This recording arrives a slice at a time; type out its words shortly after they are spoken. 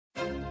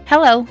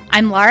Hello,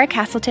 I'm Laura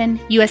Castleton,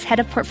 U.S. Head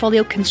of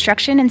Portfolio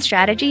Construction and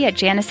Strategy at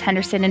Janus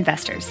Henderson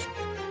Investors.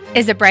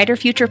 Is a brighter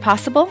future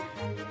possible?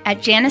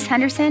 At Janus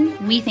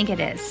Henderson, we think it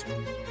is.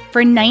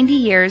 For 90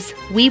 years,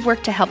 we've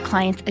worked to help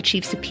clients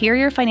achieve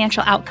superior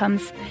financial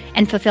outcomes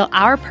and fulfill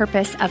our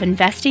purpose of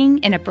investing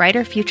in a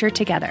brighter future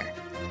together.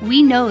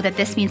 We know that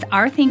this means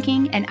our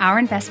thinking and our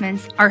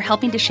investments are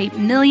helping to shape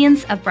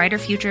millions of brighter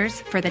futures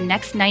for the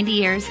next 90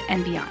 years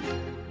and beyond.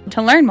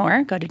 To learn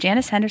more, go to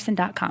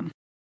janushenderson.com.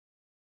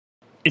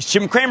 It's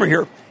Jim Cramer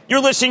here. You're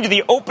listening to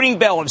the opening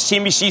bell of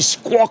CNBC's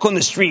Squawk on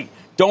the Street.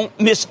 Don't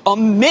miss a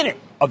minute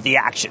of the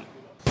action.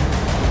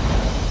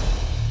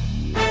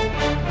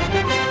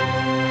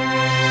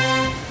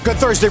 Good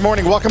Thursday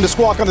morning. Welcome to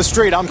Squawk on the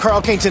Street. I'm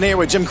Carl Quintanilla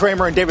with Jim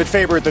Cramer and David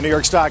Faber at the New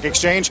York Stock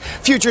Exchange.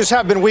 Futures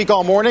have been weak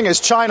all morning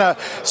as China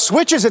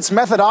switches its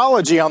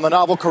methodology on the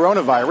novel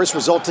coronavirus,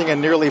 resulting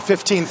in nearly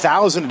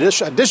 15,000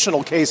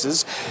 additional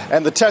cases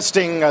and the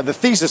testing the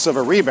thesis of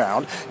a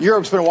rebound.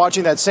 Europe's been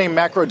watching that same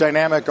macro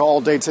dynamic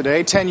all day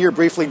today. 10-year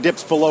briefly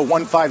dips below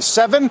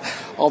 157,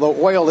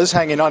 although oil is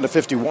hanging on to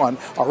 51.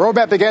 Our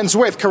roadmap begins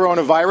with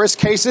coronavirus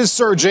cases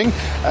surging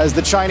as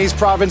the Chinese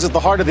province at the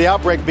heart of the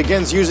outbreak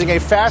begins using a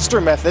faster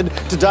method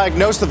to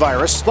diagnose the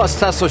virus. Plus,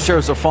 Tesla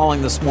shares are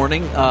falling this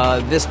morning.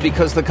 This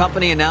because the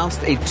company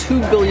announced a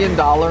 $2 billion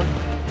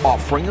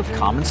offering of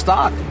common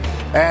stock.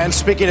 And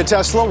speaking of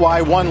Tesla,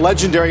 why one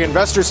legendary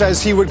investor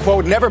says he would,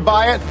 quote, never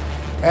buy it,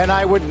 and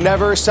I would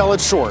never sell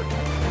it short.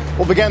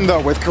 We'll begin,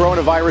 though, with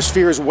coronavirus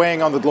fears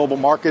weighing on the global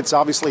markets.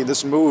 Obviously,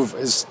 this move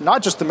is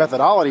not just the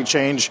methodology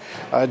change,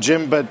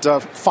 Jim, but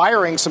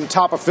firing some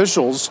top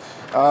officials.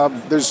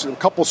 There's a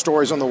couple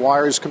stories on the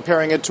wires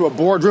comparing it to a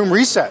boardroom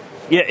reset.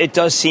 Yeah, it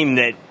does seem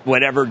that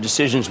whatever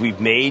decisions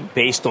we've made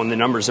based on the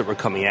numbers that were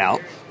coming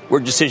out were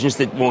decisions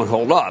that won't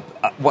hold up.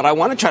 What I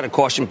want to try to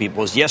caution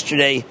people is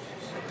yesterday,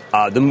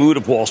 the mood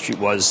of Wall Street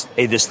was,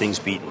 hey, this thing's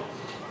beaten.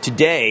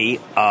 Today,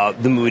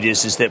 the mood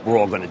is that we're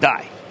all going to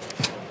die.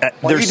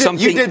 Well, there's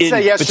something you did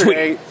say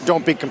yesterday, between.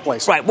 Don't be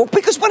complacent. Right. Well,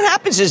 because what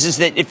happens is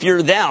that if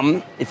you're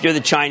them, if you're the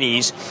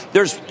Chinese,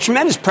 there's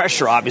tremendous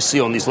pressure, obviously,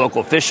 on these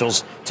local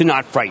officials to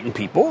not frighten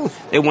people.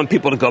 They want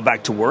people to go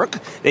back to work.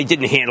 They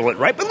didn't handle it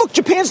right. But look,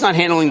 Japan's not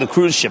handling the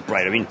cruise ship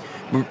right. I mean,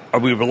 are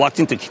we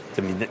reluctant to?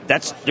 I mean,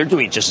 they're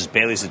doing it just as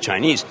badly as the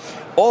Chinese.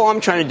 All I'm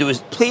trying to do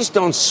is please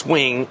don't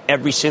swing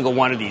every single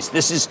one of these.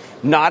 This is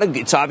not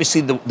it's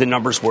obviously the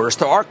numbers worse.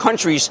 There are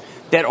countries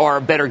that are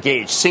a better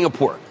gauge.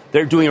 Singapore.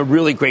 They're doing a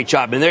really great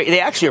job. And they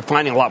actually are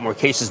finding a lot more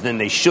cases than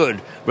they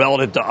should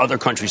relative to other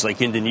countries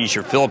like Indonesia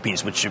or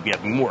Philippines, which should be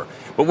having more.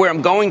 But where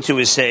I'm going to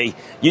is say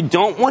you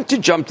don't want to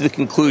jump to the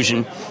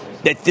conclusion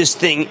that this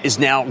thing is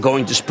now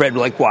going to spread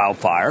like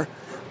wildfire.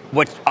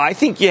 What I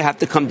think you have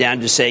to come down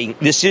to saying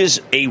this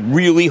is a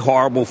really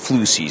horrible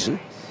flu season.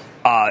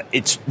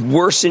 It's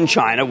worse in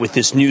China with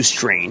this new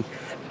strain.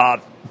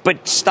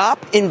 But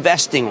stop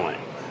investing on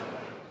it.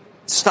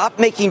 Stop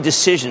making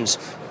decisions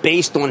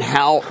based on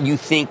how you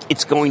think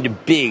it's going to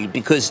be,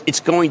 because it's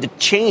going to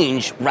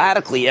change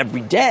radically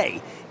every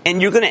day. And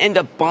you're going to end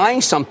up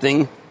buying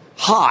something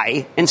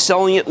high and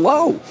selling it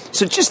low.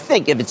 So just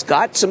think, if it's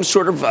got some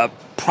sort of a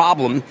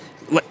problem,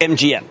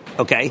 MGM,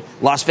 okay,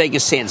 Las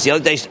Vegas Sands. The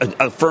other day,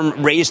 a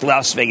firm raised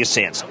Las Vegas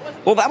Sands.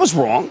 Well, that was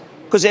wrong,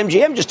 because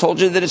MGM just told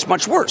you that it's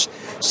much worse.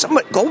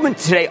 Goldman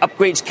today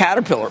upgrades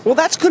Caterpillar. Well,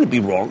 that's going to be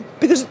wrong,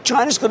 because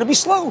China's going to be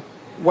slow.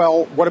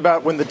 Well, what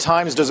about when the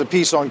Times does a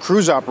piece on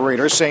cruise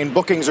operators saying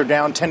bookings are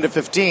down 10 to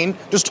 15?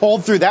 Just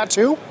hold through that,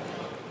 too?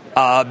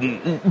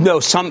 No,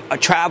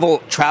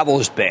 travel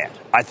is bad.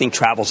 I think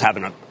travel's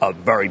having a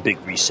very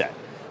big reset.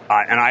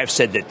 And I have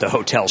said that the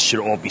hotels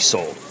should all be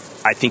sold.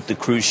 I think the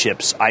cruise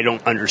ships, I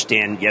don't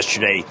understand.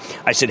 Yesterday,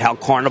 I said how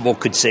Carnival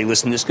could say,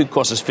 listen, this could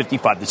cost us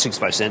 55 to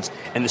 65 cents,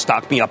 and the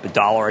stock be up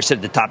 $1. I said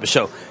at the top of the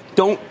show,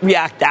 don't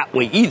react that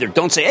way either.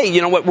 Don't say, hey,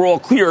 you know what, we're all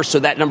clear, so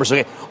that number's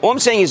okay. All I'm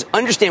saying is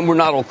understand we're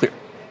not all clear.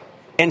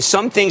 And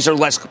some things are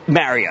less.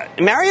 Marriott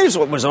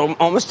was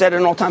almost at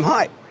an all-time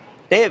high.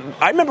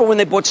 I remember when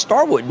they bought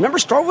Starwood. Remember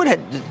Starwood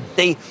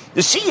the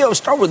CEO of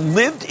Starwood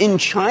lived in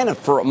China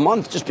for a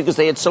month just because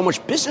they had so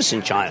much business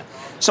in China.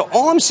 So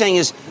all I'm saying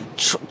is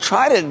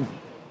try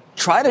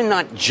to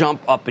not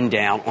jump up and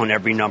down on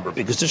every number,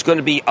 because there's going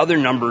to be other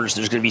numbers.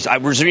 I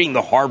was reading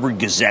the Harvard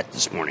Gazette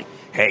this morning.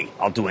 Hey,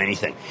 I'll do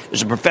anything.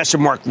 There's a Professor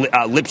Mark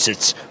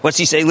Lipsitz. What's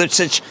he say,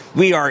 Lipsitz?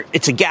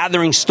 It's a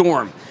gathering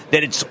storm.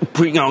 That it's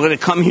going to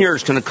come here.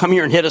 It's going to come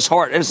here and hit us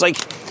hard. And it's like,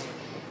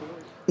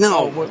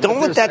 no,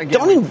 don't let that.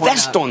 Don't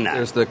invest on that.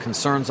 There's the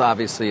concerns,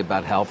 obviously,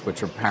 about health,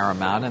 which are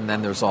paramount, and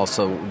then there's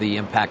also the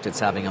impact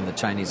it's having on the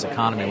Chinese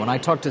economy. When I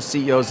talk to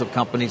CEOs of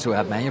companies who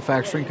have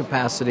manufacturing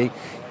capacity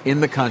in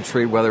the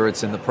country, whether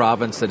it's in the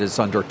province that is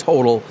under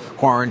total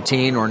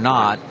quarantine or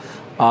not,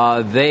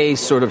 they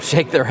sort of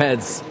shake their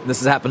heads. This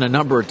has happened a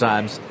number of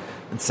times.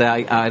 And say,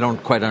 I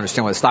don't quite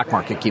understand why the stock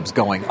market keeps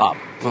going up.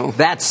 Well,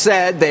 that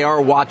said, they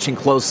are watching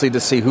closely to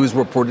see who's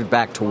reported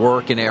back to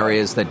work in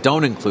areas that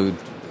don't include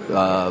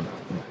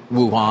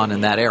Wuhan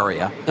and that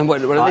area. And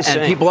what are they saying?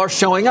 And people are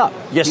showing up.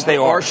 Yes, they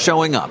are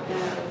showing up.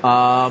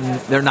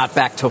 They're not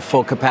back to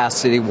full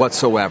capacity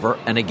whatsoever.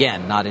 And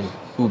again, not in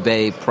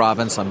Hubei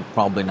province. I'm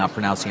probably not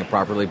pronouncing it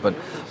properly, but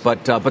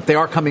they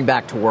are coming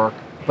back to work.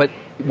 But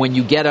when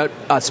you get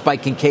a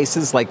spike in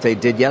cases like they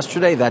did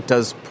yesterday, that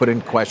does put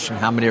in question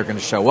how many are going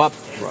to show up,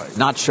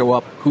 not show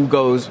up, who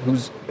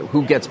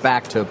gets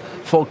back to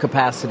full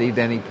capacity at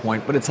any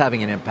point. But it's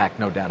having an impact,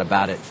 no doubt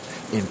about it,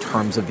 in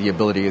terms of the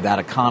ability of that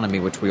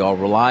economy, which we all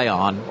rely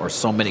on, or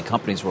so many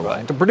companies rely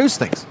on, to produce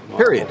things,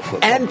 period.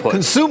 And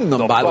consume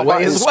them, by the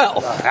way, as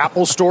well.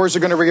 Apple stores are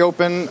going to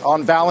reopen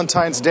on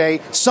Valentine's Day,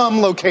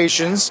 some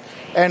locations,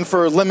 and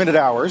for limited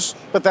hours.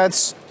 But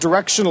that's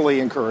directionally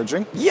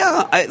encouraging.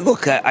 Yeah,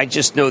 I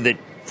just know that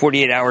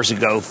 48 hours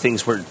ago,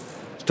 things were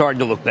starting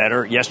to look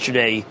better.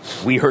 Yesterday,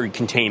 we heard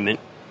containment.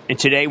 And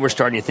today, we're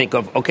starting to think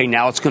of, okay,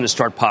 now it's going to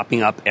start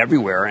popping up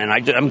everywhere. And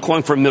I'm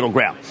calling for a middle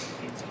ground.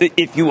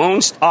 If you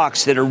own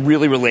stocks that are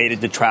really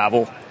related to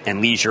travel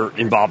and leisure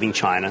involving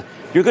China,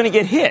 you're going to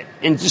get hit.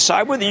 And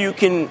decide whether you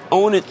can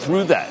own it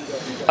through that.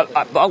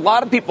 A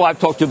lot of people I've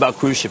talked to about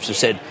cruise ships have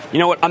said, you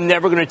know what, I'm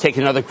never going to take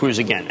another cruise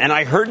again. And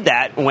I heard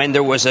that when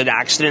there was an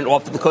accident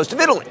off the coast of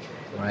Italy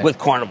with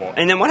Carnival.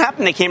 And then what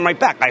happened? They came right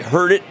back. I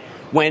heard it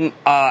when,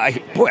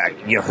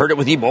 you heard it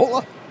with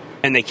Ebola,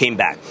 and they came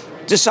back.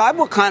 Decide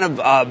what kind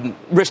of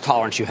risk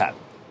tolerance you have.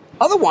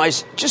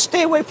 Otherwise, just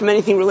stay away from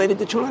anything related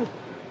to China.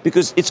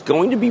 Because it's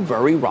going to be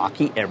very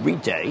rocky every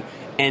day.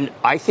 And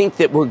I think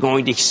that we're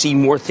going to see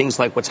more things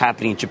like what's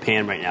happening in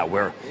Japan right now,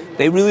 where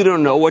they really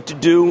don't know what to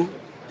do.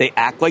 They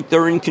act like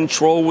they're in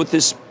control with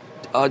this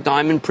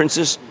Diamond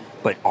Princess.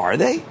 But are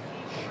they?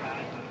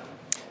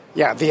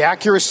 Yeah, the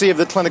accuracy of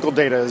the clinical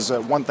data is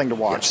one thing to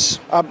watch.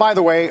 Yes. By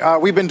the way,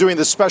 we've been doing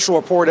this special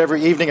report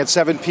every evening at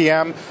 7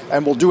 p.m.,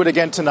 and we'll do it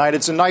again tonight.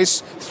 It's a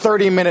nice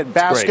 30-minute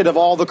basket of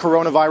all the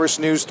coronavirus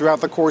news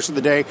throughout the course of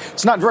the day.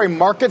 It's not very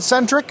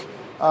market-centric.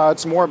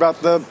 It's more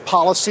about the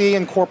policy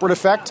and corporate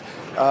effect,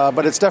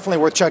 but it's definitely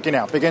worth checking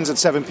out. Begins at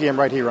 7 p.m.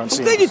 right here on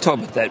CNN. They did talk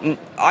about that. And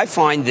I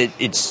find that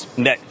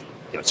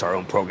it's our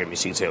own program. You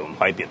see, it's our own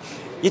pipe.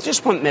 You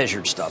just want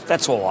measured stuff.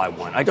 That's all I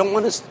want. I don't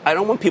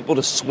want people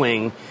to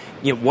swing.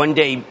 One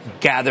day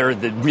gather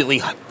the really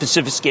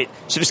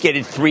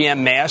sophisticated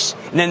 3M masks,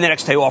 and then the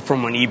next day offer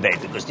them on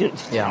eBay because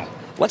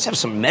let's have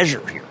some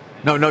measure here.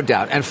 No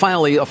doubt. And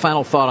finally, a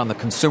final thought on the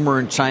consumer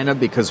in China,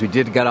 because we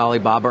did get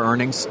Alibaba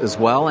earnings as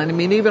well. And I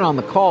mean, even on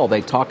the call, they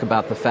talk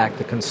about the fact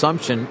that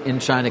consumption in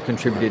China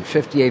contributed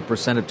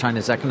 58% of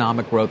China's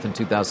economic growth in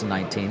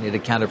 2019. It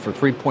accounted for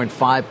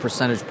 3.5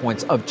 percentage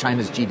points of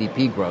China's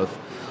GDP growth.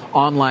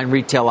 Online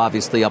retail,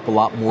 obviously, up a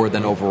lot more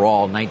than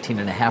overall,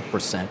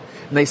 19.5%.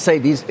 And they say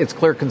it's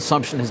clear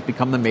consumption has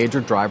become the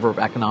major driver of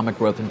economic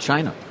growth in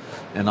China.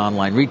 And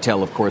online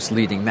retail, of course,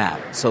 leading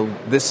that. So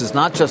this is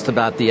not just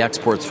about the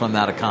exports from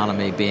that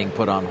economy being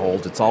put on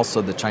hold. It's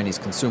also the Chinese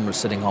consumers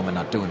sitting home and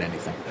not doing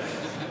anything.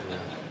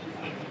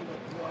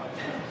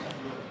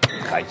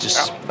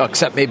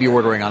 Except maybe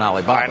ordering on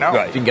Alibaba. I know.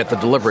 Right. You can get the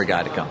delivery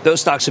guy to come.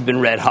 Those stocks have been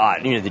red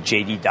hot. The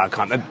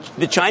JD.com.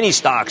 The Chinese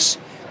stocks,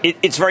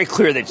 it's very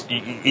clear that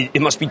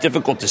it must be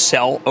difficult to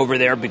sell over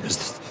there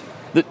because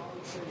I don't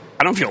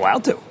know if you're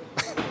allowed to.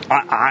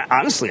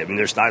 Honestly,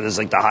 their stock is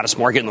like the hottest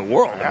market in the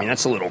world. Yeah.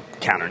 That's a little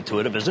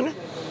counterintuitive, isn't it?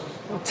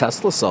 Well,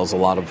 Tesla sells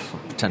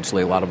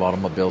potentially a lot of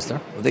automobiles there.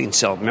 Well, they can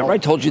sell. Remember I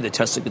told you that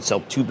Tesla could sell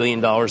 $2 billion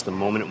the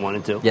moment it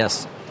wanted to?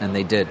 Yes, and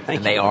they did.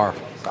 They are.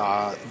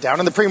 Down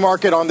in the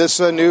pre-market on this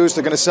news,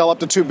 they're going to sell up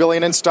to $2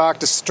 billion in stock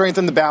to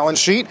strengthen the balance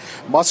sheet.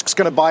 Musk's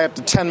going to buy up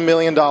to $10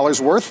 million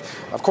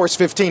worth. Of course,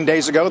 15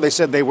 days ago, they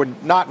said they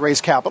would not raise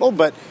capital,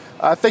 but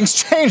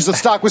things changed. The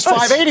stock was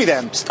 $5.80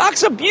 then.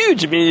 Stock's up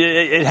huge.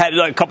 It had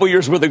a couple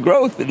years worth of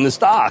growth in the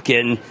stock,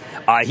 and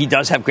he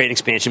does have great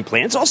expansion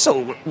plans.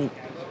 Also,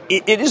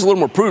 it is a little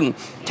more prudent.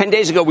 10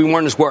 days ago, we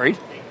weren't as worried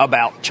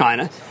about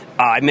China.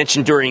 I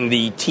mentioned during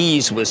the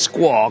tease with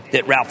Squawk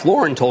that Ralph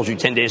Lauren told you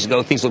 10 days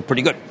ago things look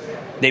pretty good.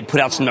 They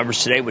put out some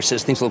numbers today which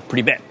says things look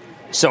pretty bad.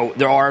 So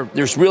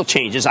there's real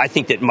changes. I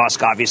think that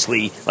Musk,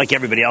 obviously, like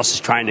everybody else,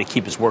 is trying to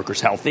keep his workers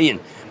healthy,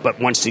 but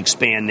wants to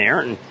expand there.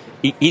 And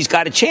he's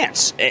got a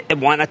chance.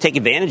 And why not take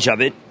advantage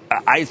of it?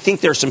 I think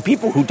there are some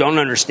people who don't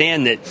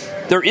understand that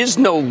there is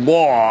no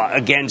law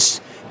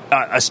against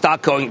a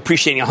stock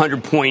appreciating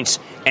 100 points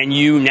and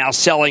you now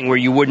selling where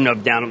you wouldn't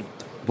have down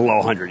below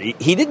 100.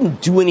 He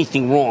didn't do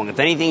anything wrong. If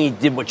anything, he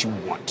did what you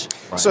want.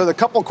 Right. So the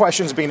couple of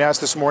questions being asked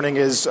this morning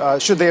is,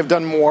 should they have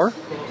done more?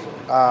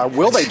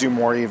 Will they do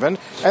more even?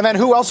 And then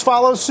who else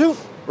follows suit,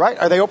 right?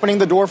 Are they opening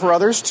the door for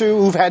others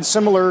who've had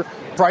similar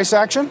price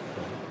action?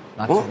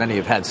 Not too many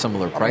have had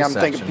similar price action.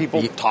 I'm thinking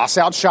people toss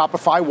out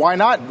Shopify. Why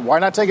not? Why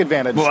not take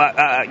advantage? Well,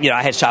 I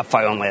had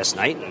Shopify on last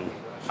night, and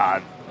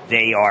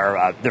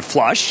they're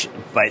flush,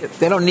 but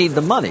they don't need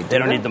the money. They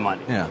don't need the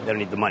money. Yeah. They don't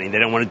need the money. They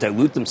don't want to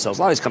dilute themselves.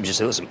 A lot of these companies just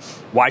say, listen,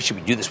 why should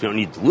we do this? We don't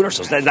need to dilute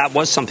ourselves. That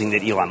was something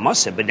that Elon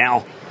Musk said, but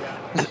now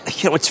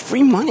It's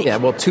free money. Yeah,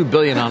 well, $2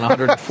 billion on a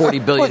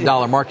 $140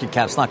 billion market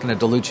cap is not going to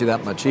dilute you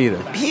that much either.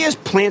 He has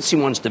plants he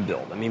wants to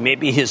build. I mean,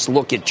 maybe his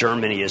look at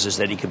Germany is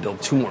that he could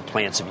build 2 more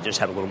plants if he just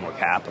had a little more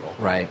capital.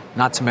 Right.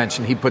 Not to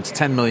mention he puts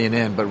 $10 million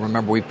in, but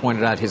remember we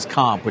pointed out his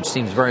comp, which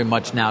seems very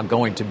much now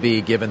going to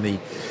be, given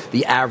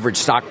the average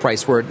stock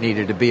price where it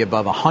needed to be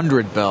above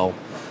 100 bill.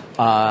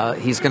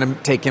 He's going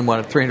to take in,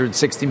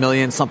 $360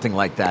 million, something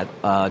like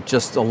that,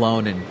 just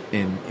alone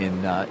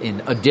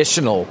in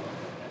additional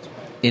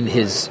in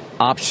his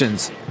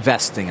options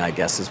vesting, I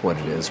guess is what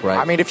it is, right?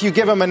 I mean, if you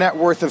give him a net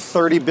worth of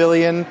 $30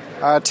 billion,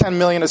 $10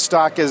 million of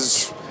stock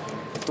is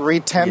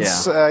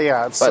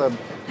 0.3.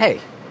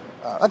 Hey,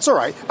 that's all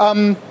right.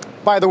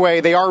 By the way,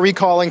 they are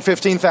recalling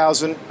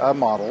 15,000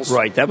 models.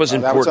 Right, that was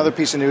important. That was another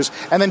piece of news.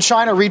 And then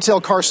China retail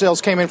car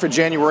sales came in for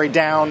January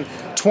down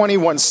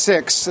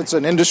 21.6. It's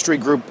an industry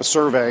group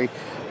survey.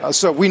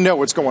 So we know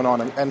what's going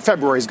on, and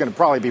February is going to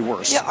probably be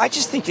worse. Yeah, I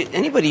just think that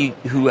anybody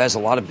who has a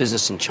lot of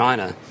business in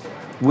China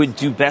would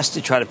do best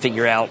to try to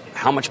figure out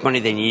how much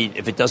money they need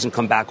if it doesn't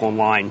come back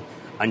online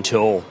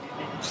until,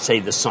 say,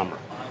 the summer.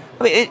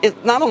 I mean,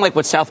 it's not unlike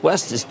what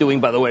Southwest is doing,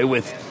 by the way,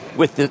 with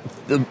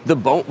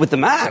the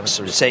Max,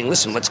 sort of saying,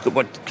 listen, let's go.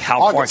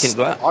 How far can it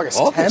go out? August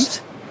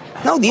 10th?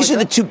 No, these are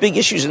the 2 big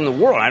issues in the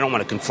world. I don't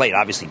want to conflate,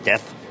 obviously,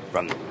 death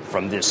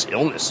from this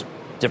illness,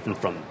 different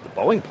from the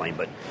Boeing plane,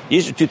 but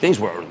these are 2 things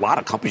where a lot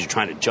of companies are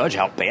trying to judge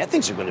how bad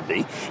things are going to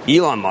be.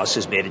 Elon Musk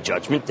has made a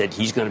judgment that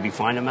he's going to be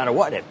fine no matter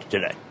what after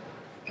today.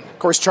 Of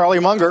course, Charlie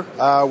Munger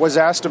was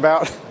asked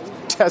about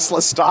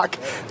Tesla stock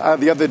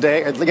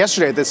yesterday at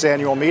this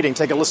annual meeting.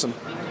 Take a listen.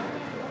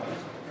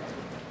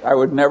 I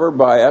would never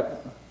buy it,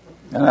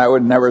 and I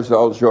would never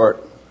sell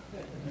short.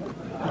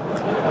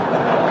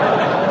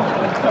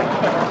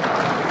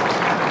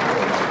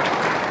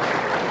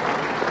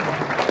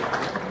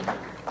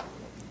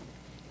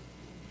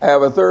 I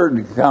have a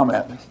third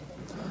comment.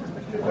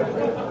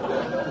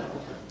 There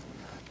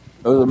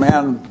was a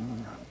man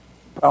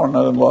found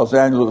in Los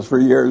Angeles for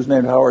years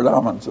named Howard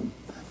Amundsen.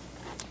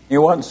 He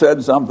once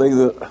said something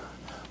that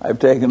I've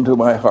taken to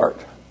my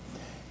heart.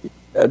 He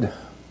said,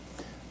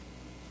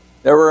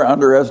 never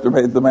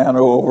underestimate the man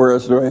who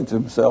overestimates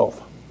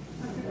himself.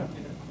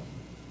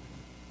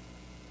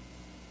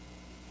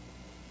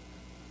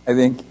 I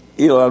think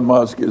Elon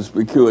Musk is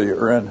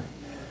peculiar, and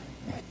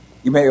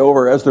he may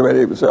overestimate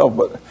himself,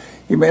 but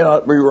he may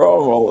not be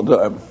wrong all the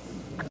time.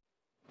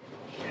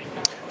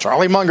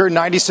 Charlie Munger,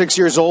 96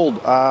 years old,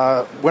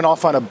 went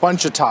off on a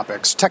bunch of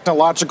topics.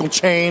 Technological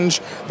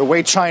change, the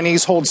way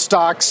Chinese hold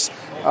stocks,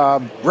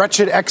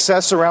 wretched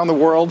excess around the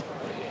world.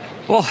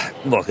 Well,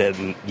 look,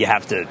 you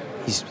have to.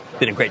 He's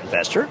been a great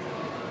investor.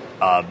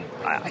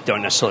 I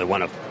don't necessarily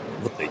want to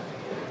look at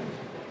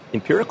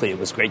empirically. It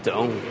was great to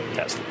own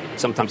Tesla.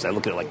 Sometimes I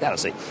look at it like that. I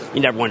say, you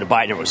never wanted to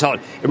buy it, never sell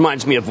it. It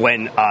reminds me of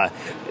when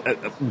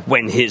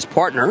his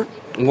partner,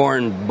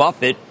 Warren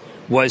Buffett,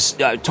 was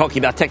talking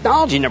about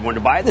technology, never wanted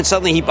to buy it. Then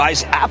suddenly he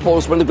buys Apple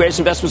as one of the greatest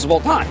investments of all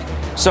time.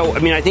 So, I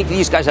mean, I think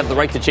these guys have the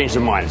right to change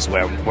their minds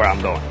where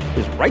I'm going.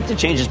 His right to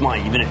change his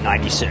mind, even at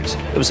 96.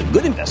 It was a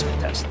good investment,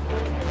 Tesla.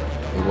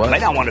 It was.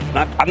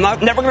 I'm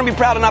never going to be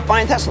proud of not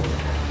buying Tesla.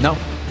 No.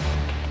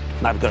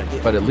 Not a good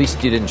idea. But at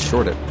least you didn't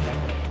short it.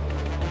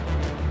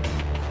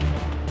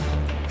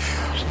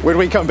 When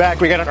we come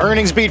back, we got an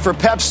earnings beat for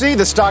Pepsi.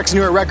 The stock's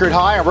near a record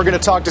high, and we're going to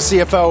talk to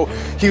CFO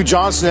Hugh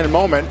Johnston in a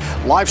moment.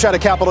 Live shot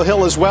at Capitol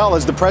Hill as well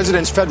as the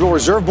president's Federal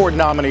Reserve Board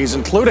nominees,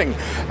 including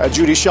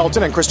Judy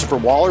Shelton and Christopher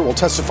Waller, will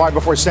testify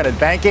before Senate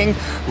Banking.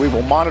 We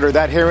will monitor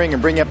that hearing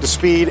and bring you up to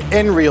speed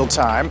in real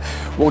time.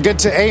 We'll get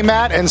to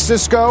AMAT and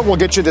Cisco. We'll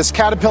get you this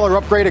Caterpillar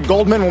upgrade at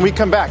Goldman when we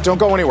come back. Don't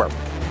go anywhere.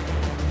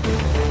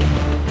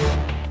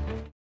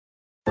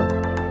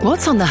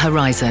 What's on the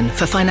horizon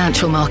for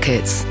financial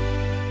markets?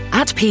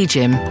 At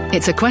PGIM,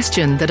 it's a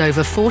question that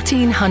over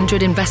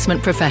 1,400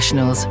 investment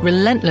professionals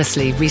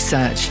relentlessly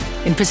research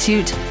in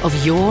pursuit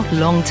of your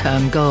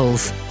long-term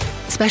goals.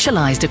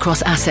 Specialized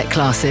across asset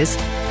classes,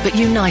 but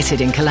united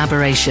in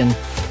collaboration,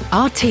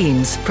 our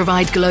teams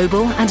provide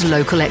global and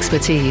local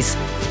expertise.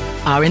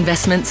 Our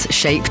investments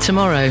shape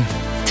tomorrow,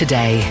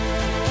 today.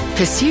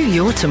 Pursue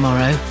your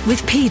tomorrow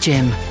with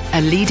PGIM,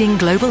 a leading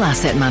global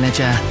asset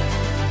manager.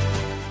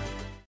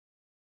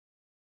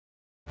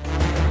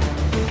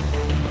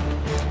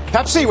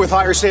 Pepsi with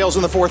higher sales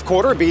in the fourth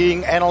quarter,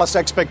 beating analyst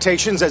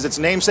expectations as its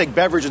namesake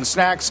beverage and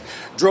snacks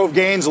drove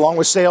gains along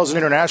with sales in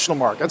international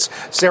markets.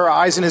 Sarah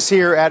Eisen is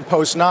here at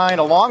Post 9,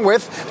 along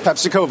with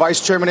PepsiCo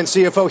Vice Chairman and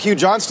CFO Hugh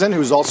Johnston,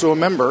 who's also a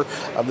member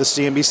of the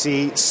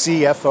CNBC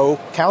CFO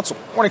Council.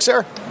 Morning,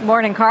 Sarah.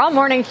 Morning, Carl.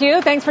 Morning,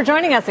 Hugh. Thanks for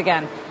joining us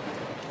again.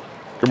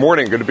 Good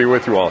morning. Good to be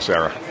with you all,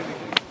 Sarah.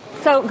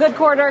 So, good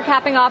quarter,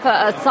 capping off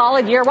a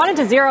solid year. Wanted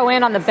to zero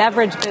in on the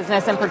beverage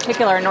business in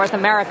particular in North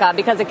America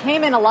because it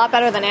came in a lot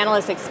better than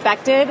analysts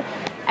expected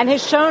and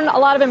has shown a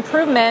lot of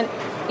improvement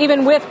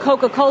even with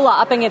Coca-Cola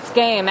upping its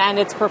game and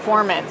its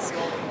performance.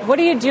 What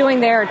are you doing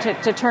there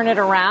to turn it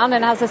around,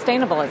 and how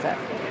sustainable is it?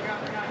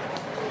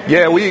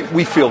 Yeah,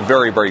 we feel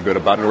very, very good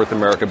about North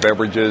America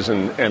beverages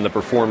and the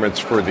performance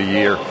for the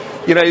year.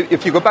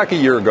 If you go back a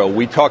year ago,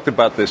 we talked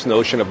about this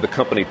notion of the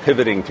company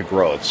pivoting to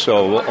growth.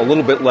 So a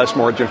little bit less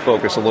margin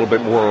focus, a little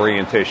bit more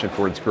orientation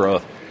towards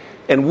growth.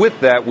 And with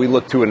that, we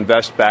look to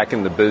invest back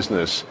in the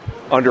business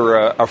under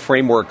a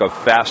framework of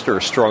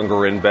faster,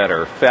 stronger, and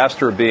better.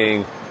 Faster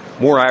being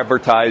more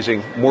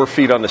advertising, more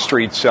feet on the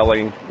street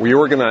selling. We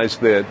organize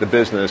the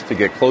business to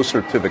get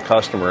closer to the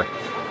customer.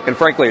 And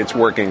frankly, it's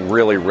working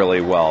really,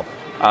 really well.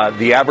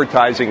 The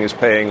advertising is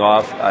paying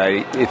off.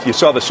 If you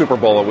saw the Super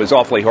Bowl, it was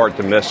awfully hard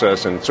to miss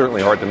us, and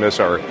certainly hard to miss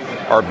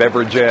our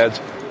beverage ads.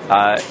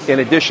 In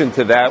addition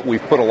to that,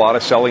 we've put a lot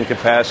of selling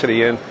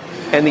capacity in,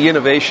 and the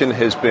innovation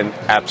has been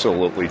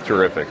absolutely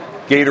terrific.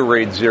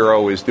 Gatorade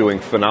Zero is doing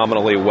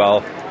phenomenally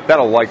well.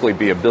 That'll likely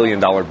be $1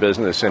 billion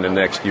business in the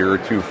next year or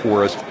two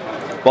for us.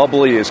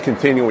 Bubbly is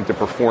continuing to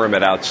perform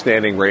at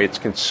outstanding rates.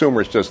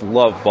 Consumers just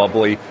love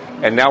Bubbly,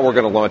 and now we're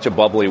going to launch a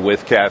Bubbly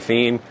with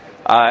caffeine.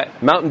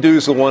 Mountain Dew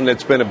is the one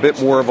that's been a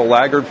bit more of a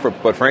laggard,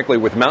 but frankly,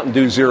 with Mountain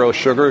Dew Zero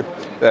Sugar,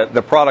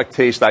 the product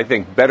tastes, I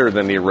think, better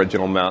than the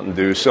original Mountain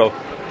Dew. So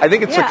I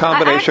think it's a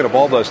combination of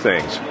all those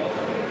things.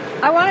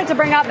 I wanted to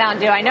bring up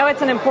Mountain Dew. I know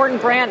it's an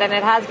important brand, and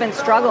it has been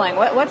struggling.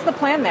 What's the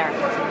plan there?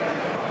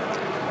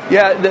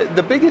 Yeah,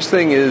 the biggest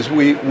thing is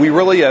we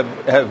really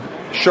have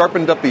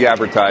sharpened up the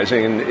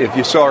advertising. And if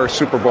you saw our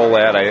Super Bowl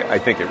ad, I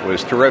think it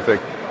was terrific.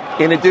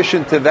 In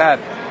addition to that,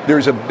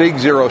 there's a big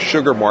zero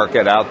sugar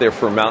market out there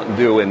for Mountain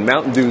Dew, and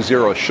Mountain Dew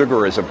Zero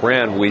Sugar as a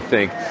brand, we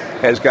think,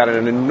 has got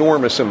an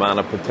enormous amount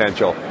of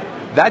potential.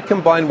 That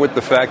combined with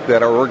the fact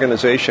that our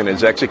organization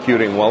is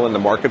executing well in the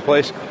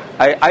marketplace,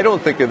 I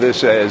don't think of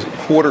this as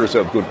quarters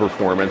of good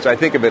performance. I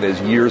think of it as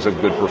years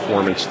of good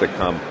performance to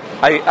come.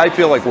 I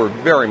feel like we're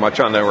very much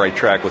on the right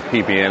track with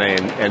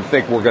PBNA and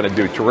think we're going to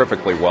do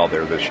terrifically well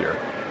there this year.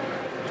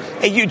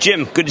 Hey, you,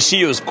 Jim. Good to see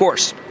you, of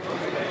course.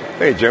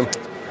 Hey, Jim.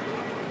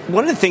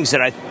 One of the things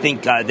that I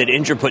think that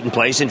Indra put in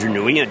place, Indra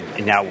Nooyi,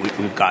 and now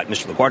we've got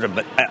Mr. LaGuardia,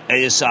 but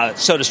is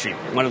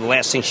SodaStream, one of the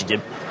last things she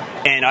did.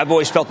 And I've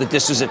always felt that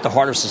this is at the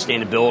heart of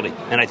sustainability.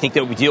 And I think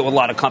that we deal with a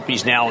lot of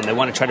companies now, and they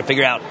want to try to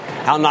figure out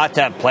how not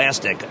to have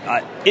plastic.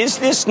 Is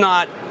this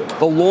not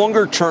the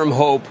longer-term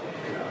hope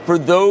for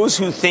those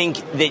who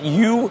think that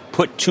you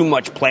put too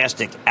much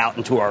plastic out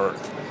into our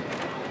earth?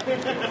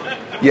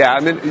 Yeah, I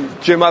mean,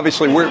 Jim,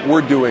 obviously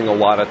we're doing a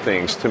lot of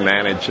things to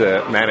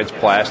manage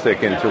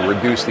plastic and to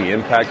reduce the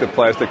impact of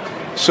plastic.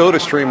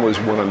 SodaStream was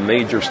one of the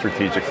major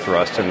strategic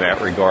thrusts in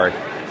that regard.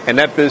 And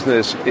that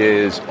business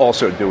is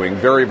also doing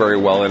very, very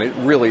well, and it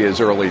really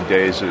is early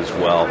days as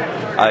well.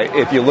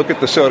 If you look at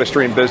the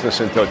SodaStream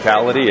business in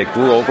totality, it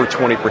grew over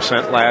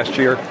 20% last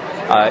year.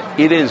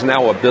 It is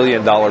now a $1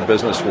 billion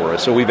business for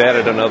us. So we've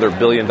added another $1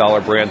 billion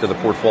brand to the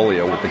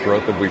portfolio with the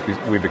growth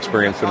that we've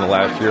experienced in the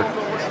last year.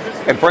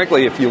 And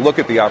frankly, if you look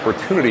at the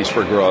opportunities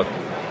for growth,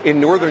 in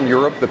Northern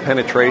Europe, the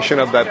penetration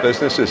of that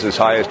business is as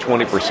high as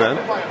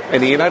 20%.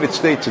 In the United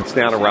States, it's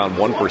down around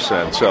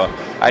 1%. So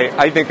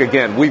I think,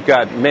 again, we've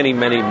got many,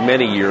 many,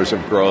 many years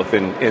of growth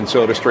in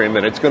SodaStream,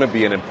 and it's going to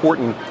be an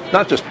important,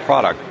 not just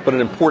product, but an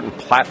important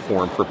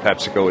platform for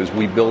PepsiCo as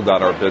we build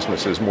out our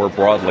businesses more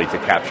broadly to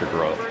capture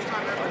growth.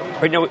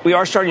 Right now, we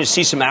are starting to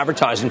see some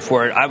advertising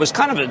for it. I was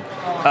kind of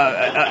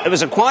it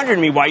was a quandary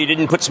to me why you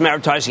didn't put some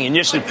advertising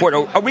initially for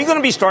it. Are we going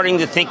to be starting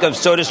to think of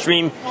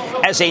SodaStream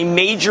as a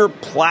major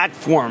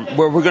platform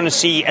where we're going to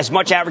see as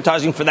much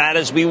advertising for that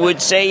as we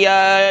would say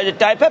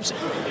Diet Pepsi?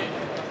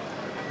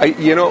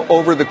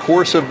 Over the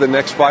course of the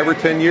next 5 or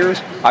 10 years,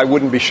 I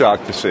wouldn't be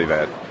shocked to see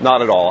that.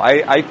 Not at all.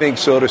 I think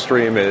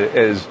SodaStream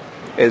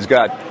has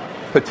got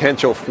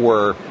potential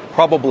for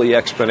probably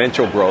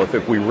exponential growth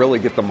if we really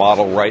get the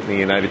model right in the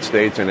United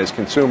States and as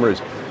consumers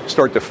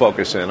start to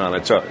focus in on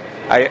it. So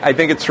I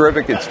think it's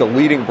terrific. It's the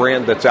leading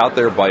brand that's out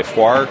there by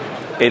far.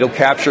 It'll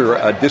capture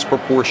a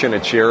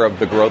disproportionate share of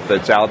the growth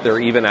that's out there,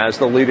 even as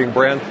the leading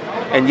brand.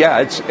 And yeah,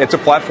 it's a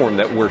platform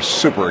that we're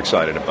super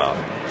excited about.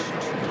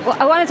 Well,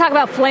 I want to talk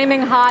about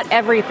flaming hot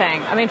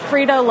everything. I mean,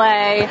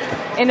 Frito-Lay,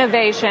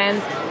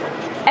 innovations.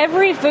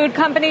 Every food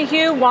company,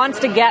 Hugh, wants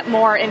to get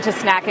more into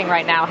snacking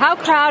right now. How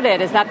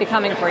crowded is that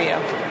becoming for you?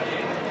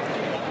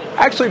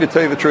 Actually, to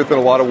tell you the truth, in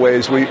a lot of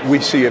ways, we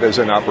see it as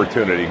an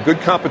opportunity.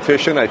 Good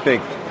competition, I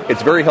think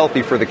it's very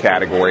healthy for the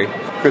category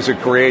because it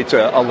creates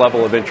a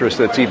level of interest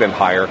that's even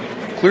higher.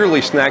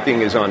 Clearly, snacking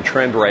is on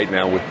trend right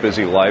now with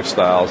busy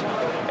lifestyles.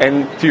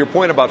 And to your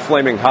point about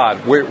flaming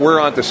hot, we're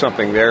onto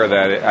something there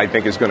that I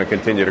think is going to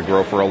continue to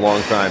grow for a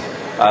long time.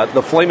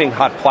 The Flaming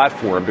Hot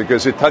platform,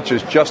 because it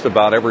touches just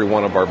about every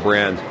one of our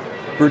brands,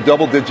 grew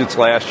double digits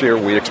last year.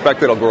 We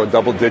expect it'll grow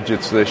double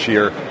digits this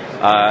year.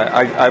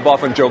 I've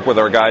often joked with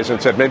our guys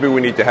and said maybe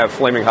we need to have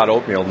Flaming Hot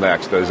oatmeal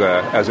next as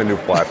a new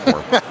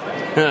platform.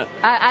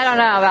 I don't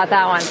know about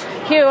that one.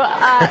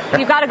 Hugh,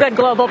 you've got a good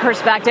global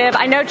perspective.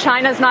 I know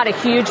China's not a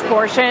huge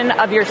portion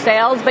of your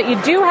sales, but you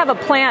do have a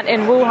plant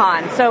in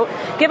Wuhan. So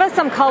give us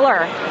some color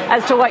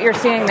as to what you're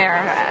seeing there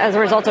as a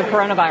result of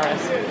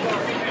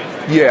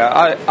coronavirus.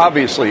 Yeah,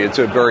 obviously it's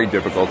a very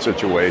difficult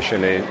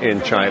situation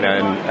in China,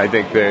 and I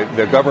think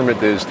the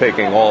government is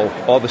taking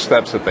all the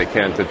steps that they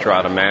can to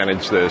try to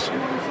manage this.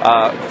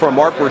 From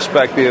our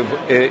perspective,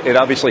 it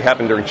obviously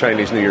happened during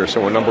Chinese New Year,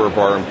 so a number of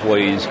our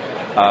employees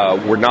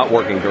were not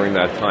working during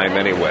that time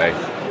anyway.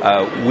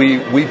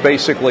 We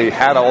basically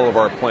had all of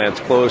our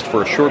plants closed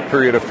for a short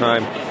period of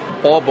time.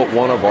 All but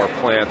one of our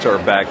plants are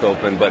back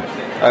open, but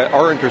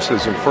our interest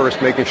is in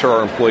first making sure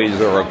our employees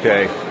are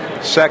okay.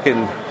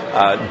 Second,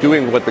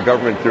 doing what the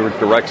government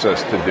directs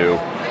us to do.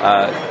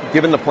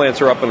 Given the plants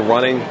are up and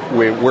running,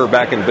 we're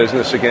back in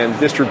business again.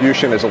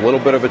 Distribution is a little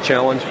bit of a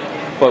challenge,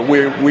 but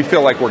we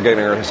feel like we're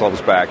getting ourselves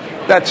back.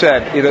 That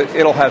said,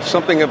 it'll have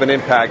something of an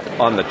impact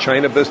on the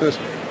China business.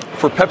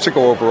 For PepsiCo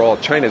overall,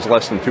 China is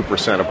less than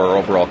 2% of our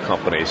overall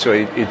company, so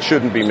it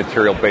shouldn't be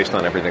material based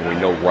on everything we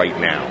know right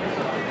now.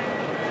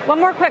 One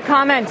more quick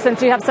comment,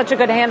 since you have such a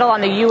good handle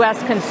on the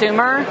U.S.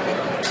 consumer.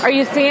 Are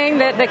you seeing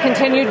the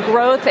continued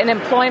growth in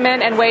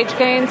employment and wage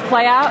gains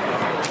play out?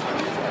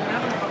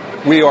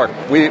 We are.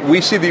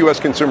 We see the U.S.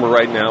 consumer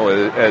right now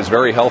as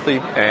very healthy,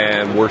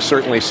 and we're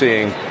certainly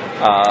seeing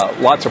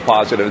lots of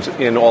positives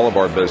in all of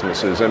our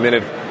businesses. I mean,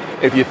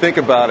 if you think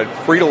about it,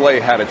 Frito-Lay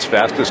had its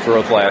fastest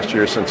growth last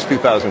year since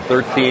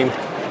 2013,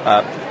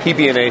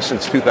 PB&A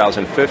since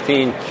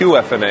 2015,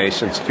 QF&A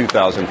since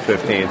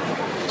 2015.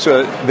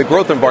 So the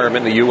growth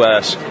environment in the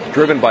U.S.,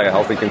 driven by a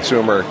healthy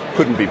consumer,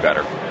 couldn't be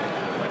better.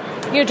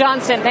 Hugh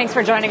Johnston, thanks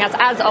for joining us,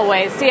 as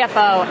always,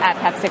 CFO at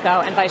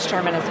PepsiCo and Vice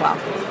Chairman as well.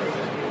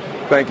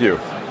 Thank you.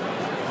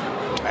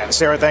 And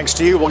Sarah, thanks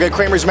to you. We'll get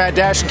Cramer's Mad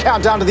Dash and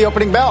countdown to the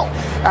opening bell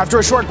after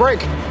a short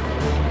break.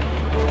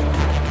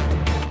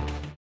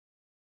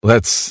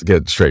 Let's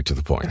get straight to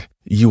the point.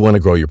 You want to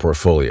grow your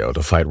portfolio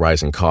to fight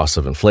rising costs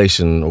of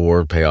inflation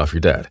or pay off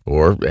your debt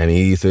or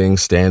anything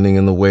standing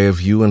in the way of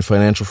you and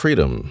financial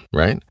freedom,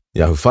 right?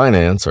 Yahoo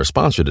Finance, our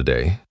sponsor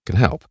today, can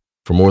help.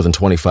 For more than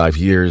 25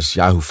 years,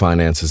 Yahoo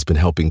Finance has been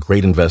helping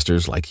great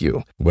investors like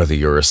you. Whether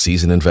you're a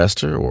seasoned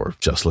investor or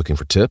just looking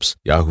for tips,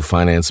 Yahoo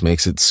Finance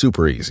makes it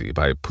super easy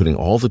by putting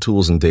all the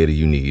tools and data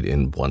you need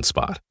in one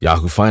spot.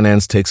 Yahoo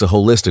Finance takes a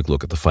holistic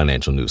look at the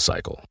financial news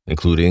cycle,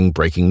 including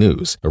breaking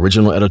news,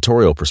 original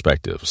editorial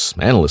perspectives,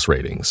 analyst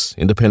ratings,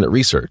 independent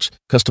research,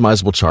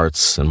 customizable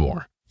charts, and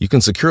more. You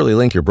can securely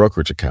link your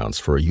brokerage accounts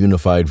for a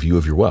unified view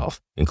of your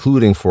wealth,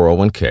 including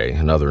 401k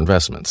and other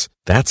investments.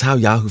 That's how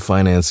Yahoo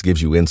Finance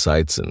gives you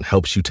insights and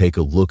helps you take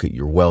a look at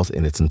your wealth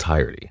in its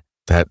entirety.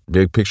 That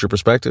big picture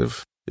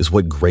perspective is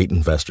what great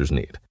investors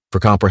need. For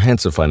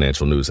comprehensive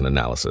financial news and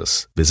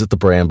analysis, visit the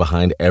brand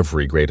behind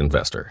every great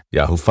investor,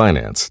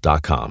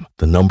 yahoofinance.com,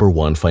 the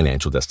 #1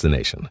 financial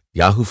destination,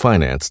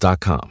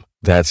 yahoofinance.com.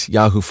 That's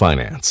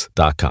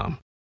yahoofinance.com.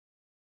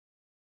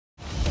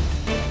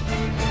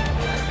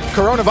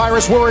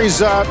 Coronavirus worries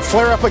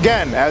flare up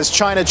again as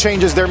China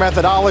changes their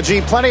methodology.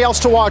 Plenty else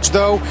to watch,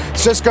 though.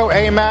 Cisco,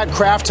 AMAT,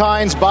 Kraft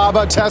Heinz,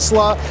 Baba,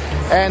 Tesla,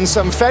 and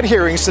some Fed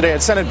hearings today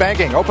at Senate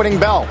Banking. Opening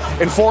bell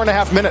in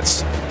 4.5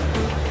 minutes.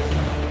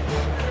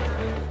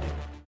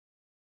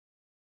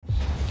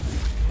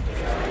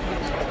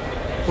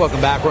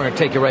 Welcome back. We're going to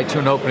take you right to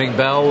an opening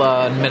bell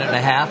in a minute and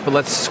a half, but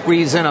let's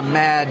squeeze in a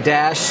mad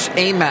dash.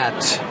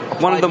 AMAT.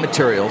 One of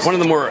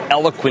the more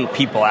eloquent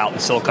people out in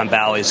Silicon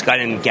Valley is a guy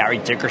named Gary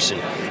Dickerson.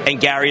 And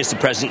Gary is the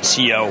president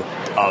and CEO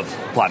of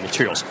Applied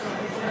Materials.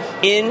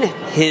 In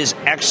his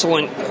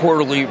excellent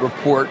quarterly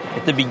report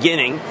at the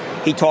beginning,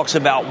 he talks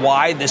about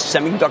why this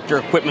semiconductor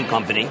equipment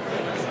company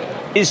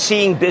is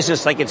seeing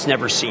business like it's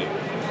never seen.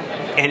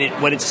 And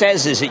what it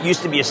says is it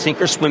used to be a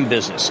sink or swim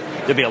business.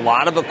 There'd be a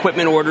lot of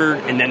equipment ordered,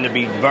 and then there'd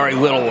be very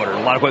little ordered.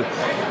 A lot of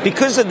equipment.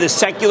 Because of the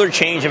secular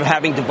change of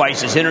having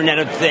devices, Internet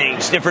of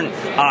Things, different,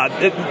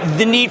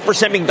 the need for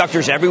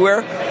semiconductors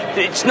everywhere,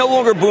 it's no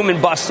longer boom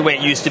and bust the way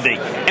it used to be.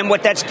 And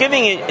what that's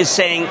giving it is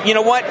saying, you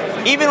know what?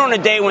 Even on a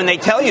day when they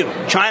tell you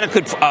China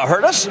could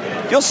hurt us,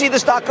 you'll see the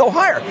stock go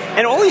higher.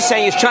 And all he's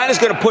saying is China's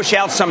going to push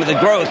out some of the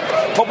growth,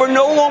 but we're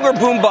no longer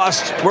boom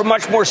bust. We're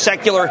much more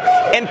secular,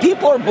 and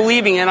people are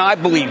believing, and I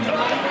believe them.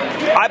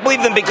 I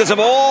believe them because of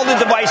all the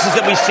devices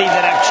that we see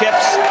that have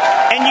chips,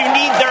 and you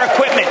need their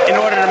equipment in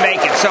order to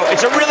make it. So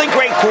it's a really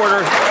great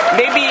quarter.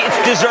 Maybe it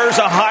deserves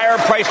a higher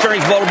price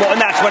earnings multiple,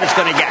 and that's what it's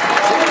going to get.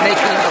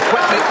 Making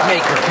equipment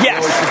maker.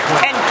 Yes.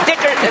 And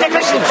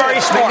Dickerson's very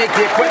smart. They make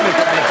the equipment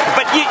that makes it.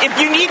 But if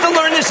you need to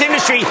learn this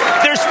industry,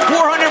 there's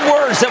 400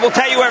 words that will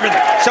tell you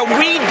everything. So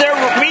read their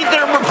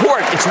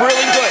report. It's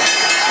really good.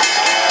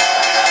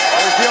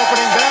 There's the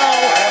opening bell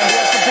and the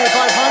S&P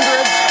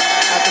 500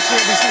 at the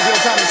CNBC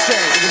Real-Time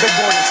Exchange. The big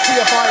board is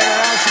TFI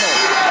International,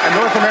 a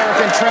North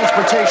American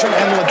transportation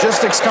and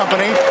logistics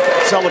company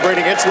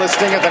celebrating its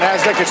listing at the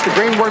NASDAQ. It's the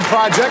Greenwood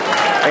Project,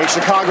 a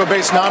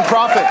Chicago-based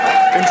nonprofit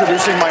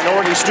introducing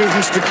minority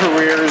students to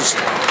careers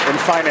in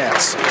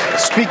finance.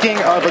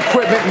 Speaking of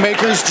equipment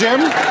makers,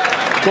 Jim,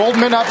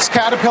 Goldman ups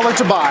Caterpillar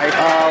to buy.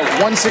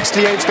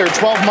 168's their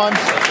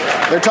 12-month.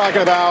 They're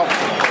talking about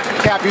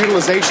cap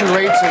utilization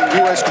rates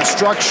in U.S.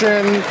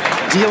 construction,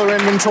 dealer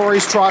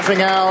inventories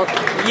troughing out?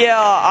 Yeah,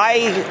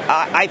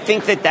 I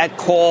think that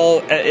call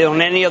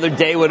on any other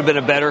day would have been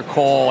a better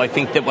call. I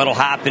think that what will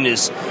happen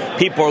is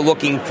people are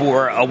looking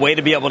for a way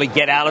to be able to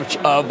get out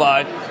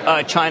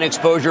of China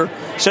exposure,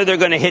 so they're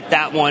going to hit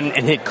that one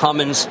and hit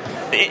Cummins.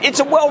 It's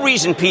a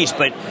well-reasoned piece,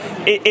 but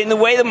in the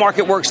way the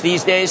market works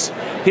these days,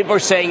 people are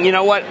saying, you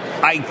know what,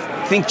 I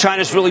think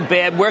China's really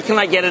bad. Where can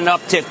I get an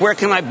uptick? Where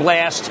can I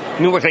blast? I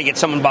mean, where can I get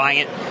someone buying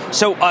it?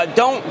 So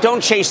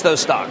don't chase those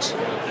stocks.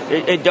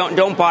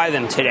 Don't buy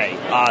them today.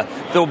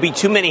 There will be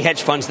too many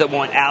hedge funds that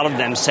want out of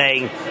them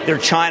saying they're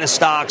China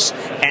stocks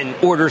and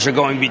orders are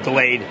going to be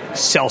delayed.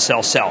 Sell,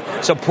 sell, sell.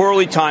 So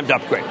poorly timed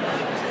upgrade.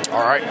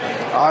 All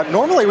right.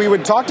 Normally we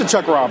would talk to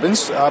Chuck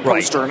Robbins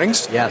post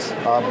earnings. Yes.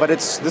 But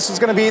this is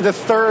going to be the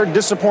third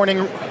disappointing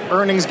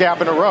earnings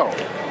gap in a row.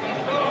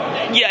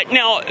 Yeah.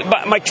 Now,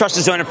 my trust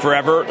is on it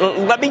forever.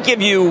 Let me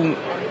give you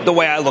the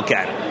way I look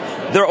at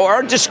it. There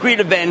are discrete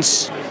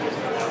events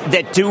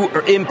that do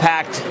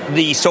impact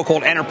the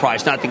so-called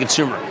enterprise, not the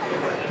consumer.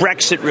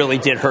 Brexit really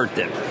did hurt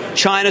them.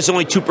 China's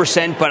only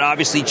 2%, but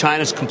obviously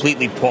China's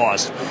completely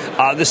paused.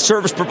 The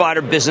service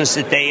provider business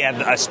that they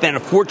have spent a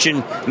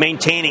fortune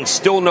maintaining,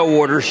 still no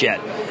orders yet.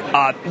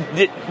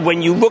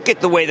 When you look at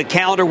the way the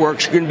calendar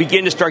works, you're going to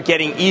begin to start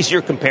getting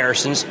easier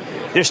comparisons.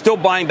 They're still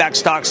buying back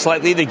stocks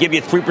slightly. They give you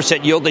a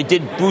 3% yield. They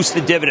did boost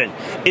the dividend.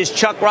 Is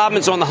Chuck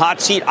Robbins on the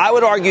hot seat? I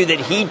would argue that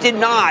he did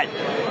not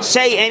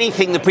say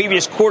anything the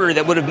previous quarter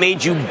that would have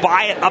made you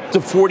buy it up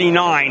to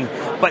 49,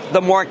 but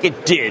the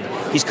market did.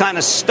 He's kind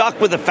of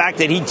stuck with the fact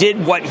that he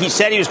did what he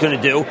said he was going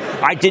to do.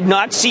 I did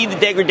not see the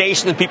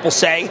degradation that people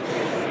say,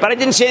 but I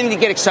didn't see anything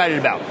to get excited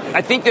about.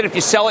 I think that if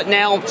you sell it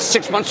now,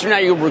 6 months from now,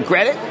 you'll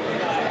regret it.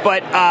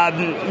 But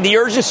the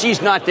urgency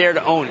is not there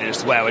to own it,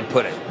 is the way I would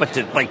put it. But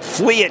to,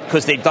 flee it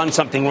because they've done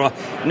something wrong,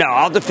 no,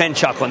 I'll defend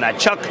Chuck on that.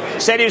 Chuck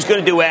said he was going